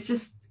this one is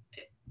just,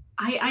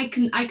 I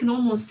can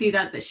almost see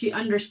that she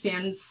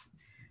understands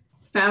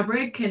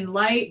fabric and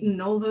light and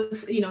all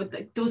those,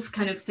 those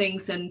kind of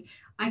things, and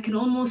I can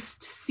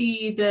almost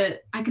feel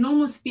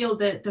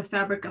the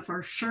fabric of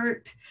her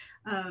shirt,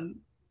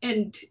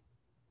 and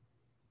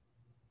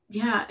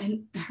yeah,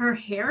 and her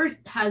hair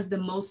has the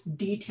most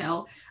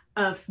detail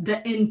of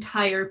the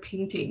entire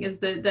painting. Is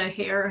the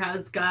hair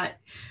has got,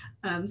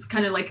 it's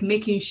kind of like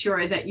making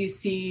sure that you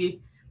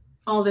see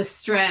all the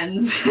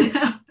strands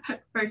of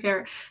her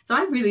hair. So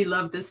I really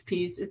love this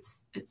piece.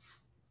 It's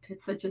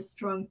such a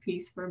strong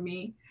piece for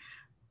me.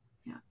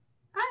 Yeah,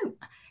 I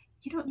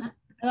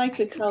like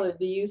the color,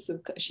 the use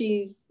of,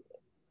 she's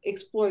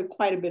explored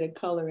quite a bit of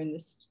color in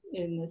this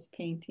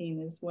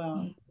painting as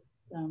well.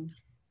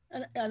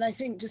 And I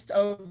think just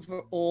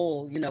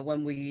overall,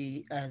 when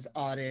we as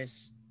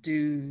artists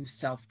do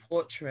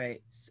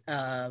self-portraits,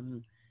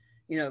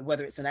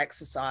 whether it's an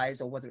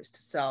exercise or whether it's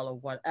to sell or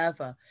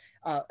whatever,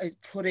 it's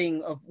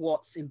putting of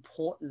what's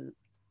important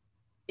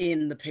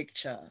in the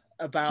picture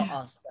about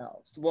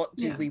ourselves. What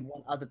do we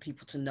want other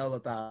people to know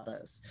about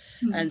us?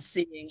 And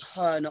seeing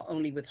her not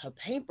only with her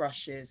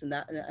paintbrushes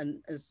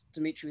and as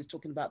Dimitri was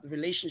talking about, the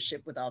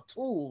relationship with our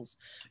tools,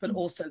 but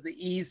also the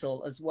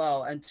easel as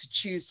well, and to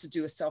choose to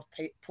do a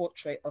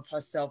self-portrait of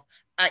herself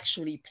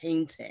actually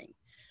painting.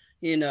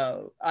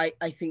 I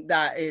think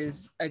that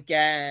is,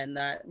 again,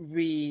 that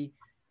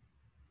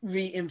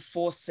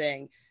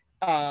reinforcing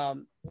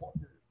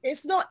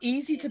it's not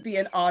easy to be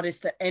an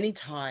artist at any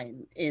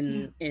time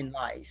in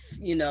life,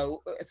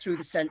 through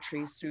the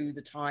centuries, through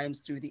the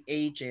times, through the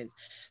ages,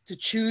 to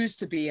choose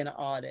to be an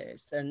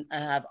artist and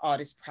have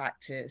artist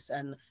practice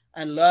and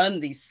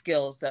learn these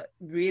skills that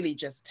really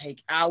just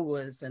take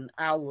hours and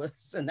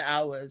hours and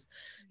hours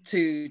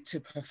to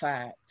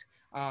perfect.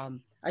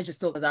 I just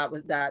thought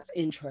that's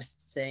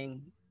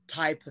interesting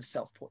type of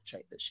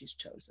self-portrait that she's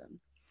chosen.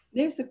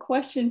 There's a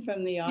question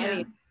from the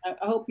audience. I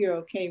hope you're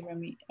okay,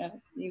 Remy.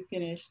 You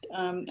finished.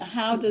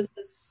 How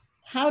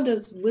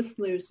does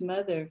Whistler's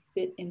mother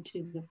fit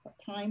into the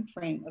time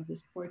frame of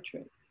this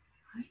portrait?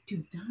 I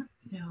do not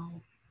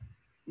know.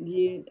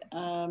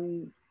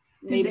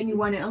 Does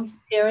anyone else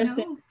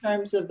comparison in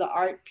terms of the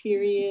art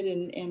period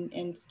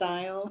and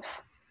style?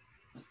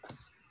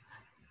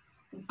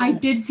 I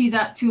did see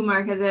that too,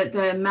 Marka, that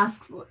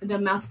the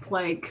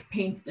mask-like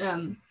paint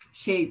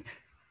shape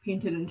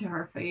painted into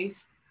her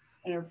face.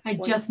 I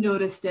just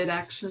noticed it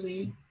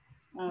actually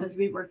as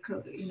we were,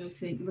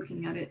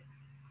 looking at it.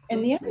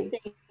 And the other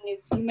thing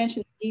is, you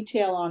mentioned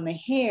detail on the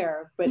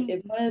hair, but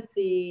if one of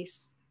the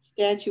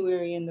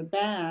statuary in the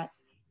back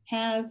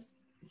has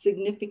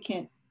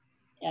significant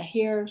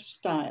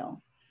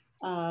hairstyle,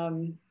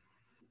 and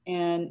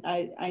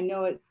I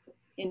know it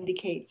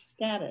indicates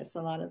status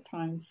a lot of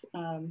times,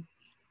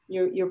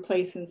 your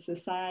place in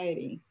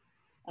society.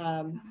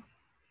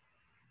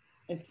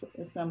 It's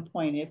at some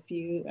point, if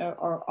you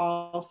are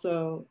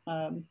also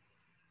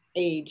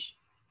age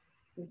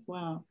as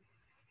well.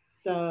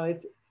 So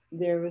if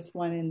there was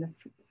one in the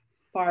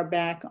far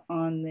back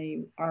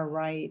on our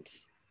right.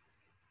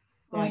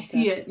 I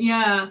see it,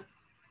 yeah.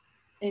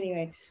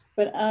 Anyway,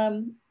 but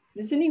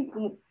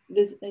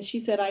she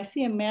said, I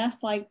see a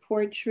mask-like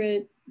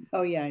portrait.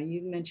 Oh yeah,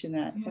 you mentioned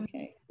that.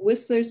 Okay.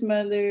 Whistler's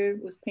mother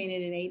was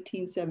painted in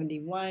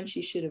 1871.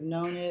 She should have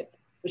known it,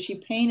 but she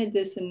painted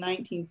this in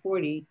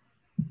 1940.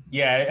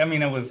 Yeah, I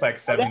mean, it was like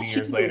 70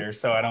 years later,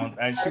 so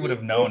she would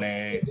have known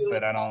it,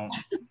 but I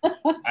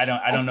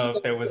don't know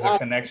if there was a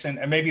connection.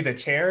 And maybe the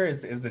chair,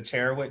 is the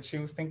chair what she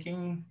was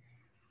thinking?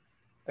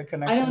 The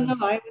connection? I don't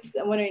know. I was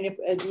wondering if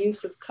a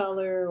use of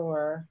color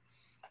or.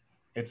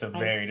 It's a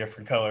very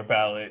different color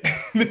palette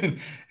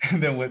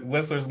than what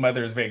Whistler's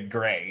mother is very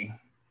gray.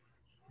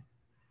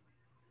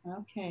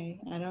 Okay,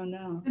 I don't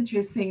know.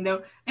 Interesting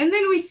though. And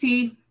then we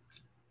see,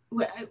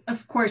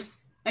 of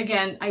course,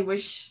 again, I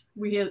wish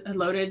we had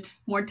allotted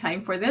more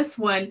time for this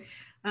one.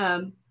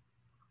 Then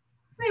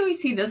we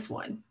see this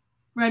one.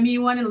 Remy,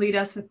 you want to lead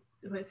us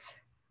with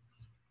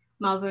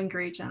Malvin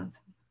Gray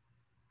Johnson,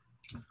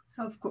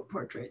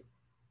 self-portrait.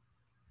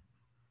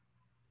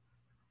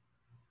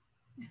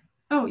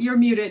 Oh, you're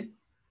muted.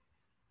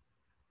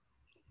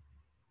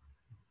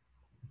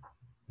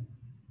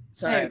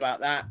 Sorry about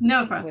that.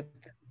 No problem.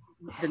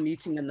 With the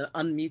muting and the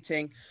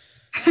unmuting.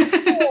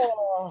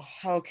 Oh,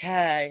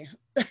 okay.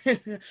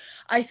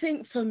 I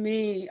think for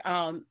me,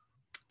 I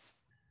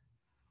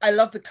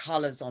love the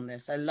colors on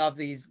this. I love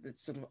these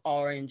sort of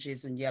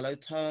oranges and yellow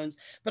tones.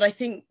 But I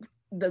think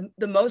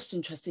the most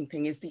interesting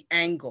thing is the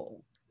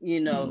angle, you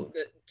know,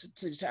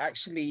 to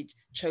actually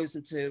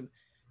chosen to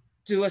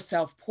do a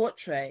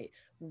self-portrait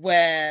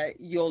where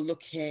you're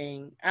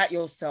looking at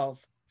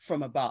yourself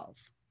from above.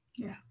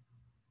 Yeah.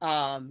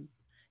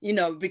 You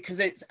know,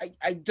 because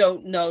I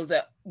don't know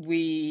that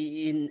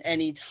we in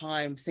any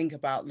time think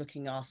about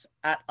looking at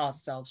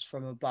ourselves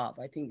from above.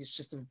 I think it's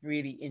just a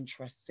really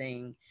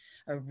interesting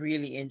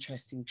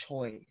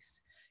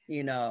choice.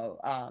 You know,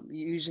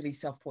 usually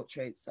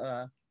self-portraits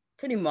are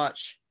pretty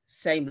much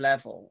same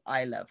level,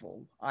 eye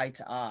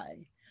to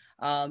eye.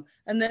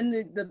 And then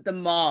the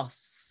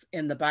masks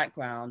in the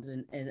background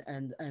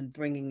and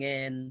bringing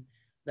in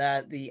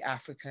the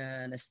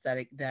African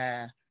aesthetic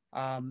there.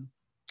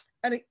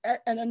 And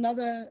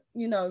another,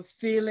 you know,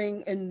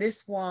 feeling in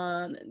this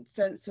one,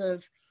 sense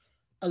of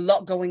a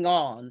lot going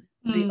on,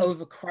 the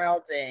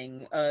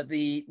overcrowding,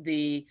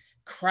 the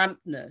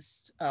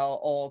crampedness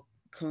or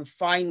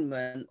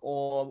confinement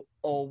or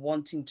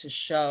wanting to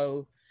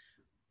show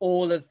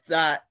all of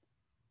that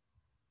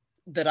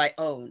I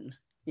own,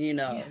 you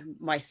know,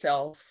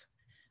 myself,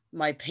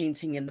 my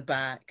painting in the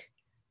back,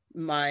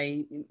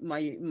 my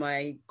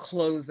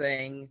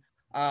clothing.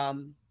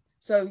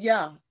 So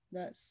yeah,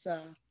 that's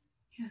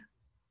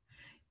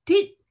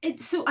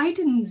so I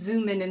didn't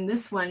zoom in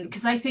this one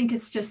because I think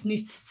it's just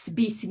needs to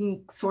be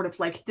seen sort of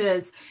like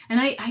this. And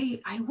I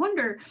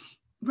wonder,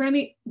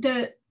 Remy,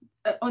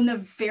 on the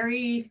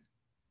very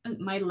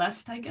my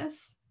left, I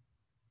guess.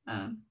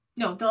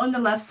 No, on the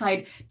left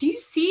side. Do you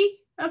see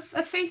a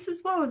face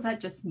as well? Or is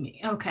that just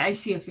me? Okay, I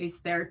see a face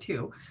there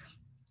too.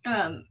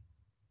 And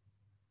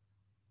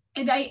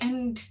I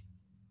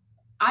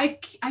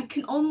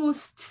can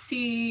almost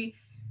see.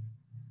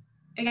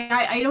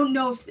 I don't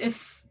know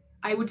if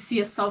I would see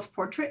a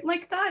self-portrait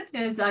like that,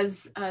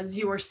 as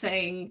you were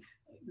saying,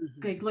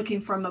 like looking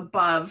from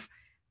above.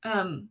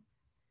 And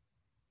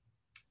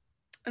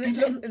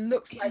it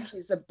looks like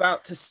he's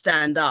about to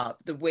stand up,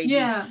 the way he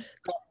got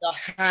the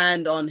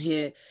hand on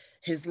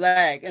his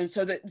leg. And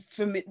so that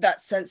for me, that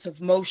sense of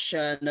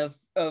motion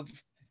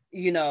of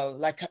you know,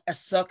 like a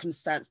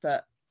circumstance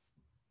that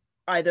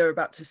either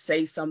about to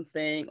say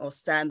something or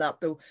stand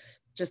up,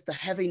 just the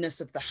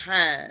heaviness of the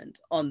hand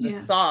on the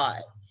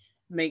thigh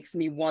makes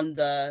me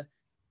wonder,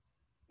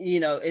 you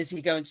know, is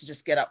he going to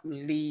just get up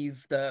and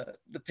leave the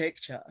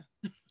picture?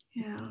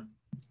 Yeah.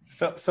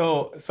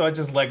 So I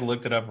just like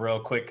looked it up real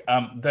quick.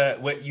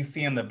 What you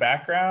see in the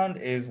background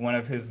is one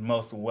of his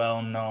most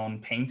well-known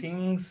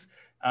paintings.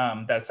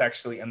 That's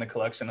actually in the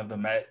collection of the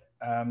Met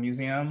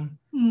Museum.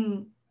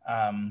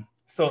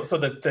 So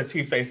the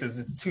two faces,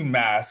 it's two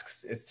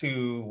masks. It's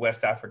two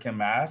West African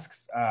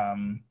masks,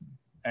 and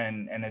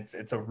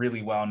it's a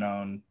really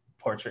well-known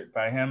portrait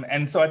by him.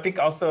 And so I think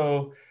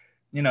also,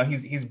 you know,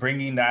 he's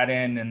bringing that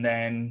in, and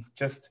then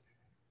just,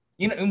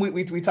 you know, and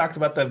we talked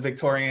about the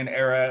Victorian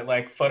era,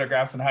 like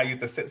photographs and how you have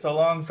to sit so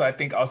long. So I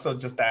think also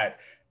just that,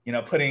 you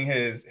know, putting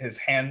his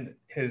hand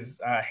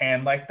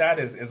like that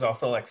is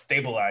also like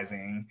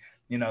stabilizing,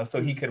 you know,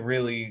 so he could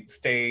really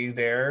stay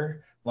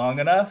there long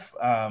enough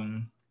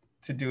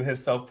to do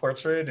his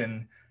self-portrait.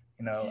 And,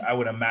 you know, I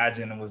would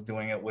imagine was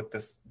doing it with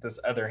this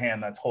other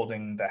hand that's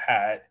holding the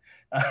hat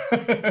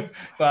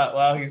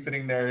while he's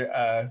sitting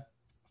there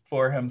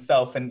for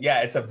himself. And yeah,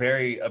 it's a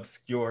very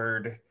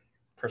obscured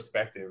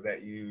perspective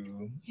that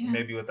you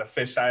maybe with a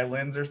fisheye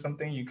lens or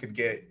something, you could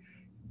get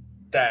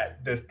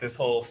that this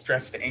whole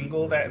stretched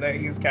angle that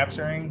he's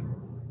capturing.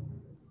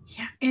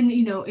 Yeah, and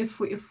you know, if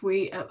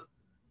we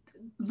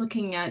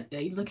looking at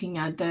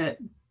the,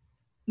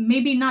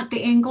 maybe not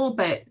the angle,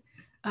 but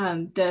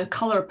the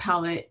color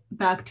palette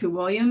back to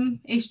William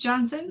H.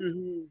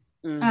 Johnson,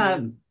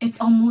 it's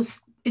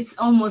almost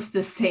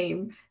the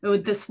same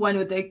with this one,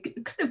 with the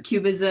kind of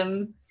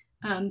cubism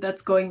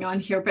that's going on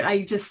here. But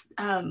I just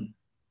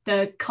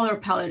the color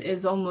palette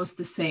is almost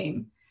the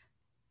same,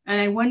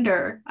 and I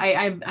wonder.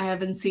 I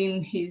haven't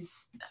seen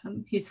his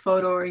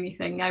photo or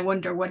anything. I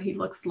wonder what he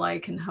looks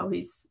like and how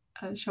he's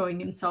showing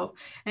himself,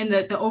 and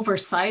the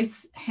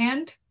oversized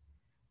hand,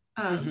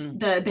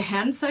 the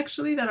hands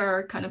actually that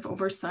are kind of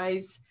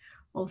oversized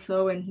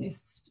also, and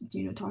he's,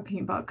 you know,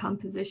 talking about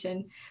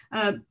composition.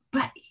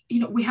 But you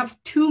know, we have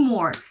two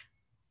more.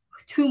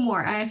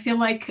 I feel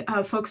like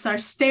folks are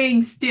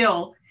staying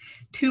still.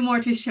 Two more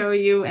to show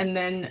you, and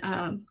then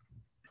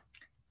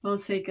we'll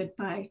say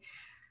goodbye.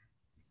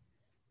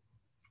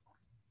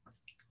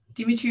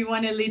 Dimitri, you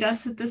want to lead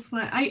us at this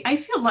one? I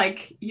feel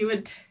like you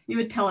would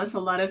tell us a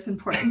lot of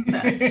important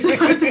facts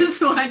about this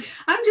one.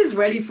 I'm just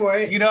ready for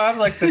it. You know, I'm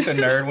like such a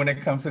nerd when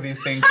it comes to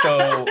these things.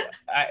 So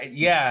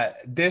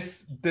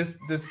this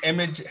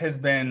image has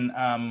been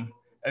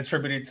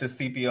attributed to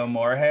Scipio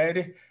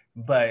Moorhead,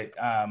 but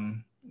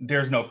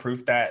there's no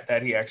proof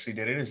that he actually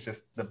did it. It's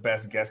just the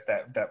best guess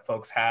that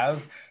folks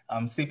have.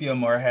 Scipio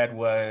Moorhead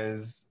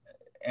was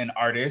an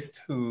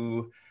artist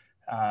who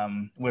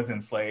was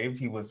enslaved.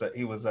 He was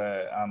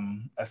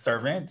a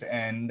servant,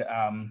 and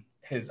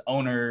his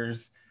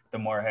owners, the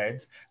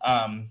Moorheads,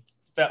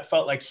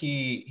 felt like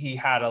he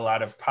had a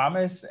lot of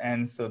promise,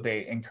 and so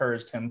they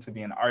encouraged him to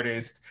be an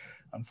artist.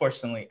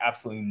 Unfortunately,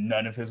 absolutely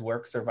none of his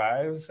work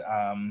survives.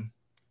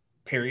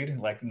 Period.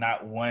 Like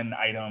not one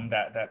item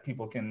that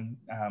people can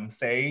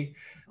say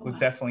was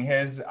definitely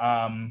his.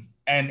 And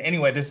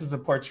anyway, this is a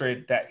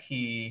portrait that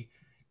he,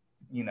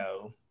 you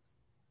know,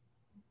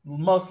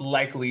 most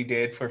likely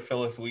did for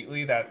Phyllis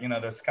Wheatley. That, you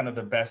know, that's kind of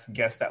the best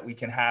guess that we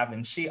can have.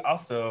 And she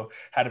also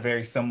had a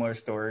very similar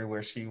story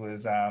where she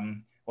was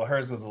well,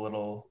 hers was a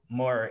little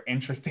more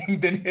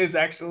interesting than his,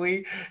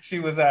 actually. She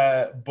was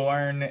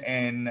born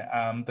in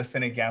the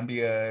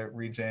Senegambia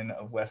region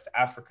of West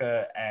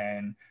Africa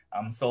and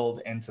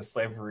sold into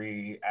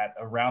slavery at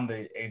around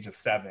the age of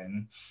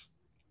 7.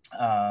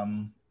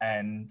 And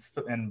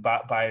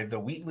by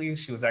the Wheatleys,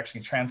 she was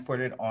actually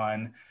transported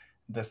on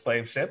the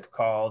slave ship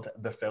called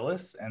the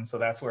Phyllis. And so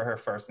that's where her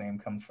first name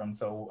comes from.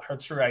 So her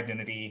true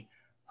identity,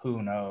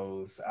 who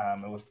knows?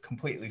 It was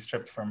completely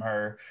stripped from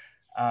her.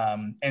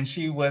 And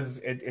she was,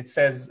 it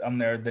says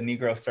there, the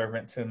Negro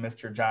servant to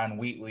Mr. John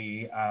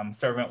Wheatley.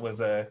 Servant was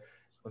a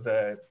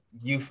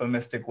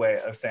euphemistic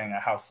way of saying a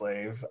house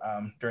slave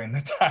during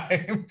the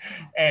time,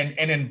 and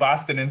in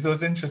Boston. And so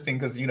it's interesting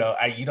because, you know,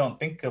 you don't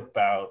think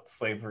about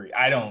slavery.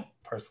 I don't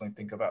personally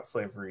think about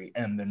slavery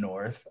in the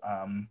North,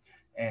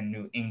 in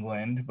New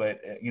England, but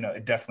you know,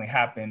 it definitely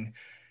happened.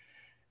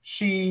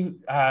 She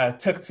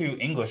took to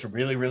English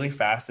really, really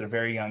fast at a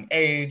very young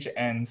age.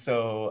 And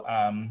so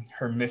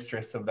her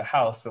mistress of the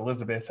house,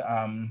 Elizabeth,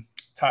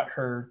 taught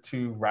her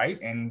to write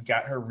and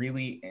got her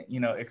really, you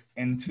know,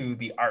 into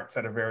the arts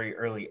at a very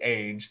early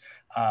age.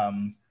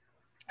 And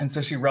so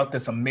she wrote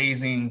this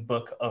amazing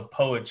book of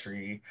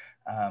poetry,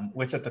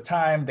 which at the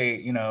time they,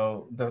 you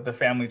know, the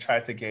family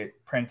tried to get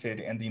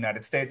printed in the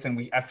United States.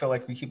 And I feel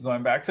like we keep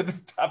going back to this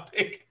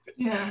topic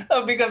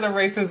because of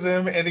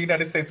racism in the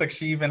United States. Like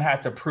she even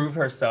had to prove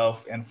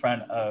herself in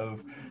front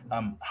of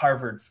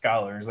Harvard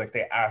scholars. Like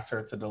they asked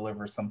her to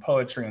deliver some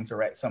poetry and to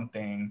write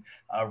something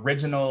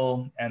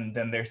original. And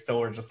then they still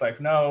were just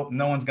like, no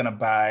one's gonna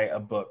buy a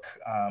book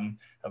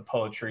of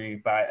poetry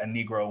by a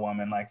Negro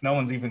woman. Like no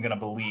one's even gonna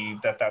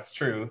believe that that's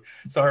true.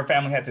 So her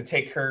family had to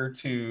take her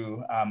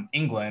to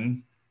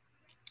England.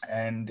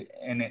 And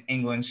in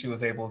England, she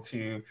was able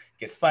to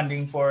get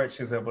funding for it.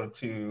 She was able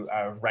to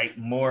write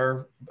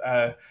more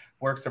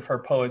works of her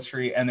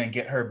poetry and then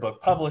get her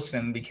book published,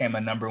 and became a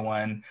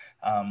 #1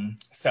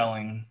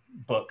 selling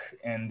book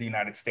in the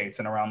United States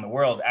and around the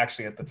world.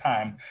 Actually, at the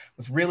time,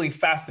 what's really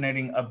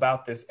fascinating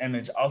about this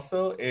image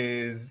also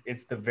is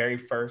it's the very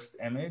first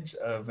image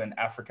of an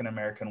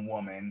African-American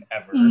woman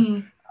ever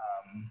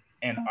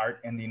in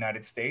art in the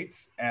United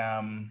States.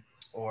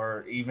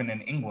 Or even in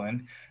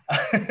England,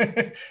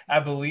 I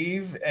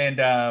believe.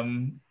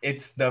 And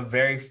it's the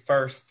very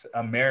first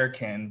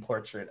American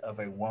portrait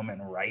of a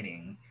woman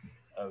writing,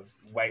 of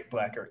white,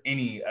 Black, or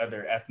any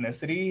other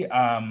ethnicity.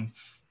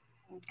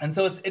 And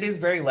so it is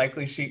very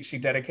likely she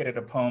dedicated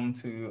a poem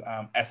to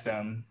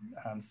SM,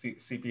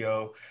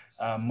 CPO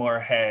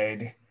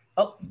Moorhead.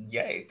 Oh,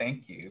 yay,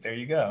 thank you. There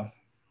you go.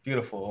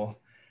 Beautiful.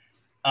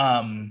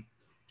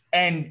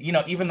 And you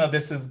know, even though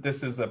this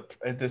is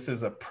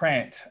a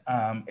print,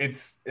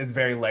 it's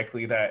very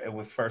likely that it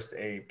was first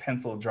a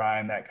pencil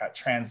drawing that got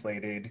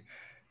translated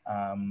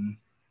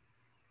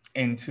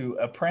into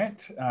a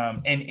print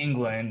in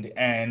England.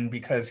 And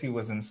because he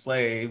was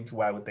enslaved,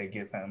 why would they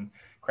give him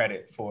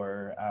credit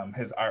for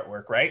his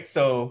artwork, right?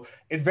 So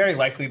it's very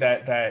likely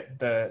that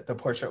the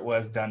portrait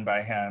was done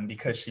by him,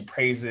 because she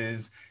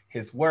praises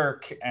his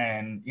work,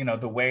 and you know,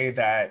 the way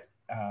that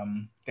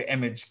the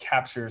image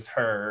captures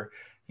her,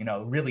 you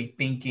know, really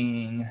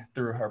thinking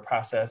through her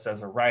process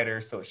as a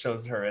writer. So it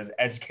shows her as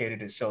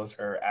educated, it shows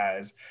her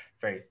as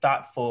very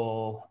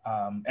thoughtful.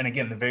 And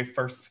again, the very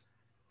first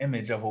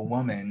image of a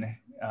woman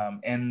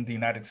in the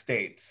United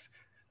States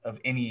of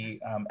any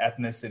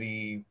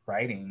ethnicity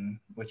writing,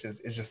 which is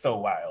just so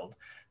wild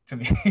to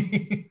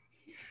me.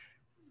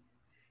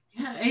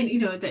 Yeah, and you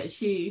know that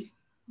she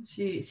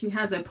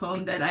has a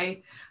poem that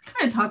I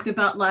kind of talked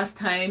about last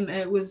time.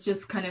 It was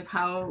just kind of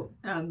how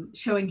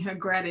showing her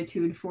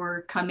gratitude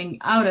for coming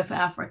out of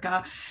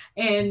Africa.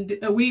 And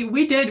we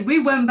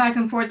went back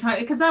and forth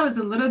because I was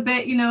a little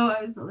bit, you know,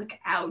 I was like,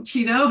 ouch,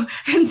 you know.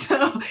 And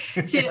so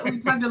we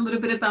talked a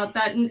little bit about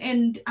that.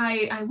 And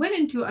I went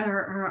into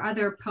her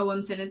other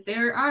poems, and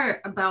there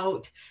are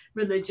about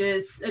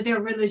religious,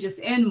 they're religious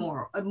and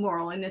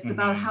moral, and it's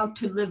about how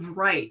to live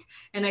right.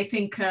 And I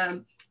think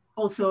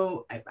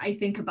also, I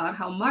think about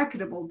how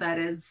marketable that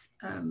is,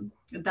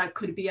 that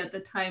could be at the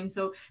time.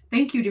 So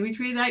thank you,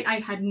 Dimitri. I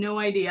had no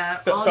idea.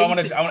 So I want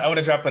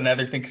to drop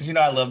another thing, because you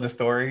know I love the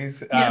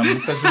stories.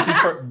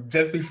 So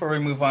just before we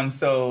move on,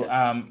 so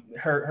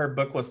her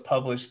book was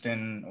published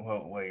in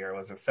what year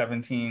was it?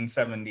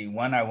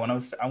 1771. I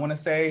want to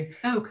say,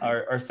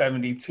 or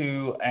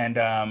 72,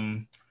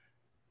 and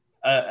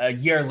a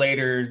year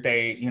later,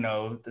 they,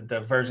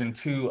 the version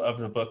 2 of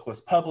the book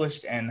was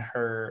published, and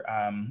her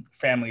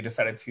family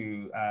decided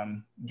to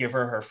give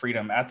her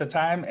freedom at the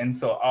time. And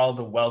so all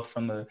the wealth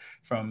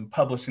from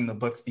publishing the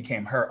books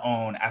became her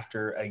own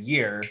after a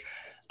year,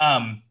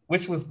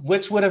 which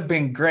would have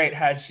been great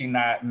had she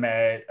not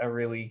met a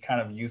really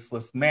kind of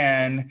useless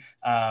man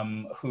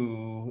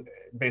who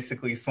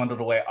basically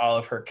swindled away all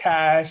of her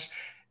cash.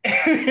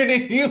 And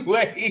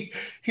anyway,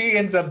 he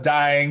ends up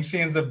dying. She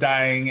ends up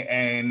dying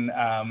in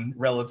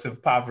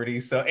relative poverty.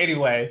 So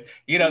anyway,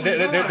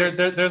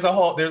 there's a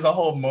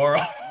whole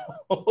moral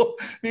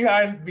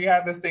behind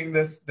this thing.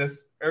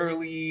 This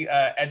early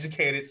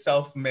educated,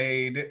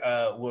 self-made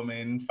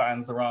woman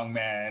finds the wrong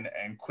man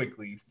and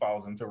quickly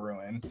falls into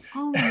ruin,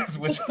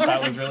 which I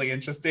thought was really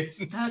interesting.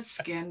 That's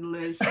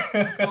scandalous.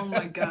 Oh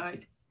my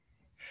God.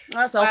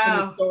 That's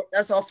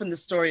often the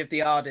story of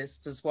the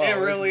artist as well. It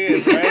really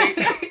is, right?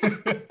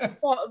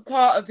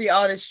 Part of the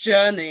artist's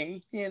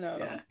journey,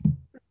 Yeah.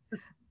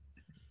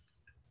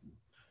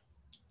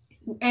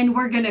 And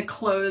we're gonna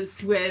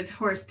close with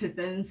Horace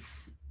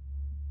Pippin's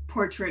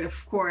portrait,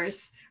 of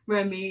course.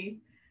 Remy,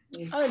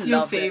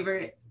 your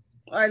favorite.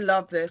 I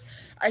love this.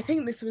 I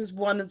think this was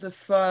one of the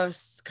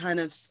first kind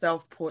of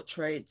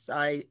self-portraits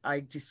I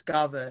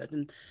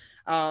discovered,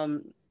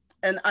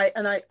 and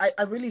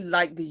I really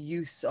like the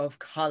use of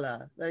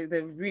color. Like,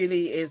 there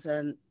really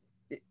isn't,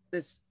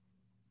 there's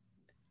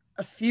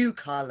a few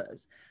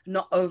colors,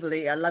 not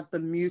overly. I love the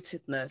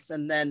mutedness,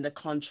 and then the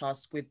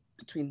contrast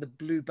between the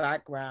blue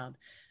background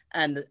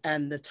and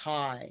the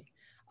tie.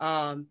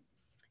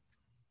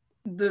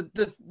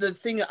 The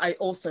thing I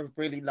also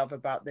really love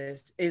about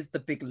this is the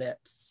big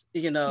lips.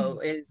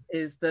 It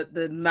is that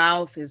the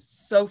mouth is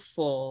so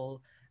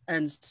full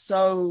and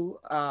so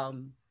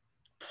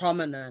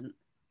prominent.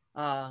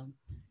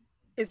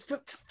 It's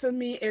for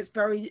me, it's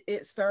very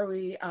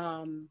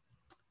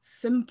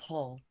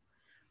simple,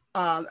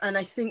 and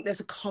I think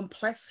there's a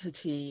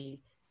complexity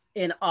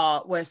in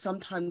art where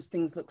sometimes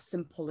things look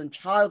simple and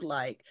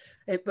childlike,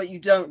 but you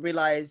don't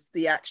realize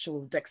the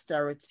actual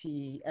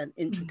dexterity and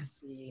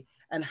intricacy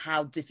and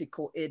how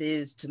difficult it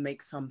is to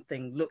make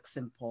something look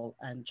simple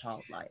and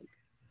childlike.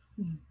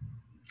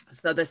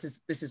 So this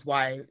is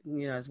why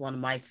it's one of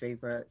my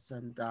favorites,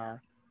 and I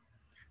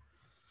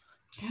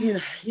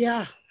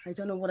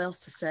don't know what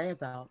else to say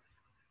about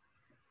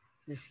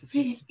this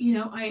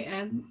particular. I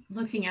am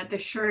looking at the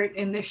shirt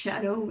and the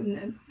shadow,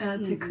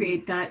 and to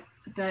create that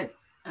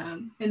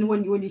and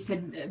when you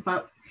said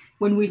about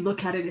when we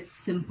look at it, it's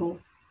simple,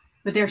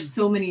 but there's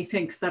so many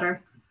things that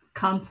are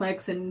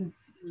complex and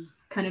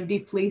kind of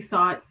deeply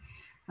thought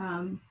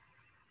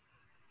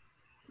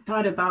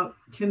about,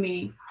 to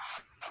me.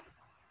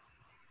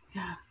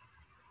 Yeah.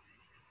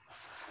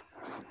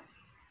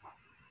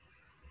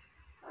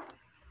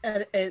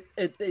 And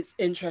it's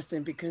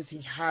interesting because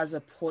he has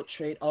a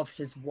portrait of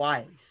his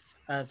wife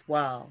as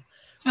well.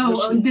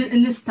 In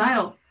this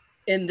style.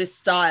 In this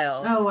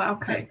style. Oh,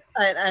 okay.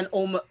 And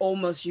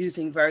almost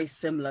using very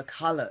similar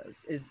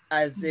colors, is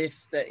as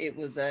if that it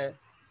was a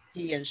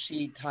he and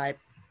she type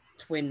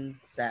twin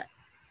set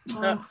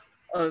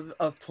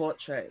of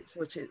portraits,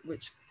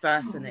 which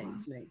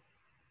fascinates me.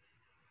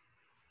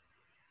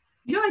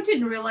 I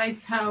didn't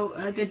realize how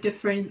the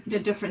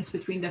difference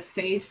between the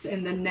face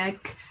and the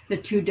neck, the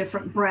two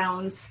different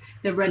browns,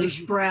 the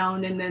reddish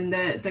brown and then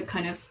the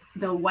kind of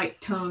the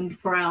white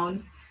toned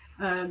brown.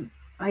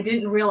 I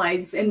didn't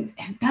realize, and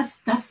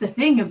that's the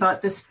thing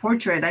about this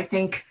portrait. I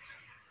think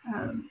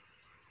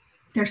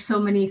there's so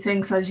many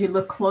things as you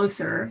look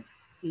closer.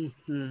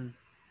 Mm-hmm.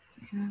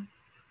 Yeah.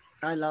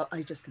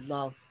 I just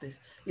love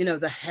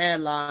the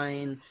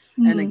hairline,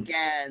 and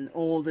again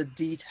all the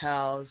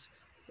details.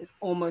 It's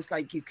almost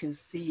like you can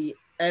see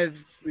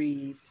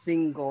every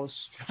single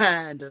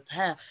strand of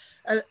hair.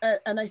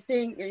 And I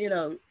think,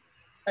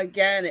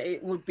 again,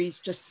 it would be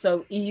just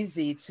so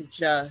easy to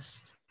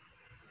just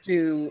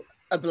do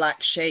a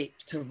black shape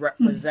to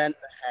represent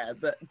the hair,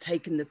 but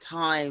taking the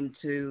time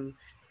to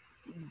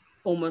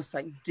almost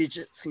like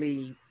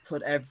digitally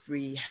put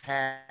every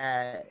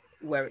hair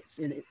where it's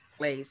in its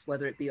place,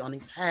 whether it be on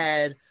his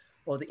head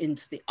or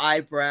into the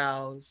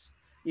eyebrows,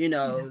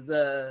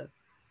 the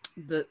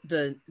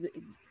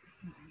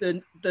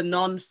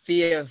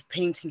non-fear of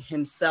painting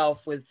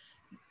himself with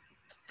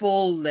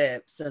full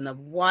lips and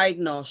wide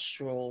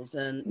nostrils,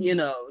 and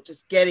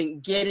just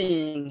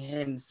getting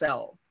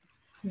himself.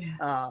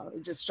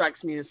 It just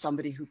strikes me as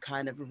somebody who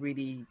kind of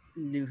really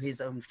knew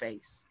his own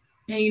face.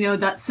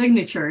 And that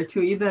signature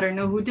too, you better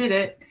know who did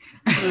it.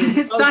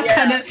 It's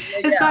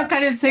that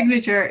kind of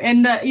signature.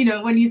 And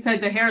when you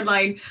said the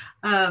hairline,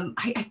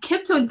 I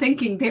kept on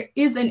thinking there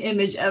is an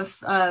image of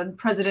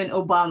President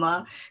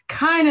Obama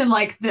kind of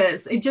like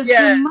this. It just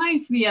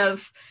reminds me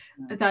of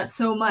that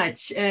so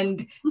much.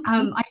 And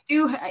I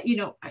do,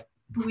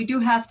 we do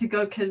have to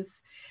go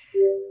because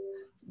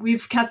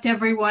we've kept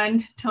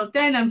everyone till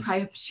then.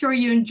 I'm sure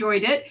you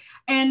enjoyed it.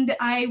 And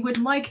I would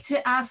like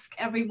to ask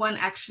everyone,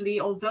 actually,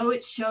 although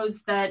it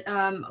shows that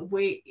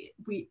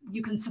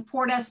you can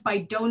support us by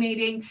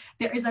donating,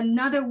 there is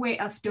another way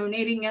of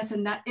donating us,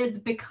 and that is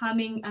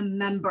becoming a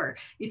member.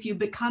 If you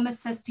become a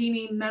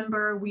Sustaining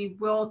member, we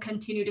will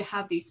continue to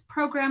have these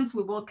programs.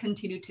 We will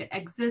continue to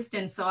exist.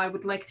 And so I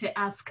would like to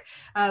ask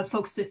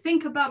folks to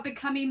think about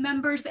becoming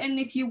members. And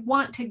if you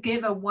want to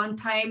give a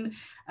one-time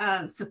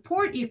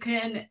support, you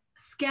can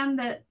scan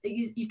that.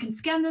 You can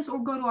scan this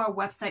or go to our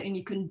website and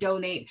you can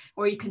donate,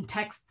 or you can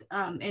text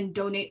and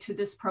donate to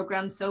this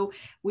program. So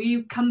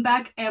we come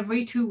back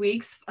every 2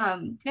 weeks.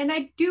 And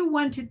I do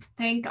want to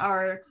thank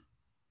our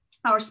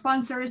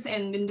sponsors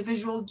and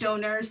individual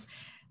donors.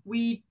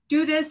 We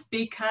do this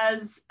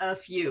because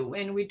of you,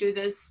 and we do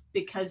this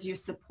because you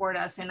support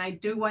us. And I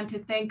do want to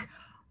thank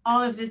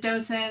all of the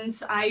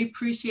docents. I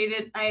appreciate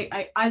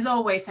it. As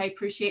always, I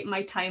appreciate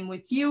my time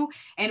with you,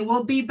 and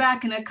we'll be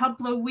back in a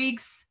couple of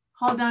weeks.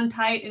 Hold on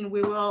tight, and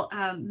we will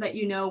let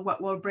you know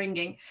what we're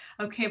bringing.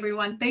 Okay,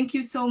 everyone, thank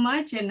you so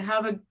much, and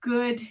have a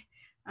good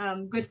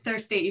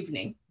Thursday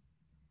evening.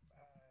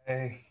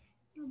 Bye.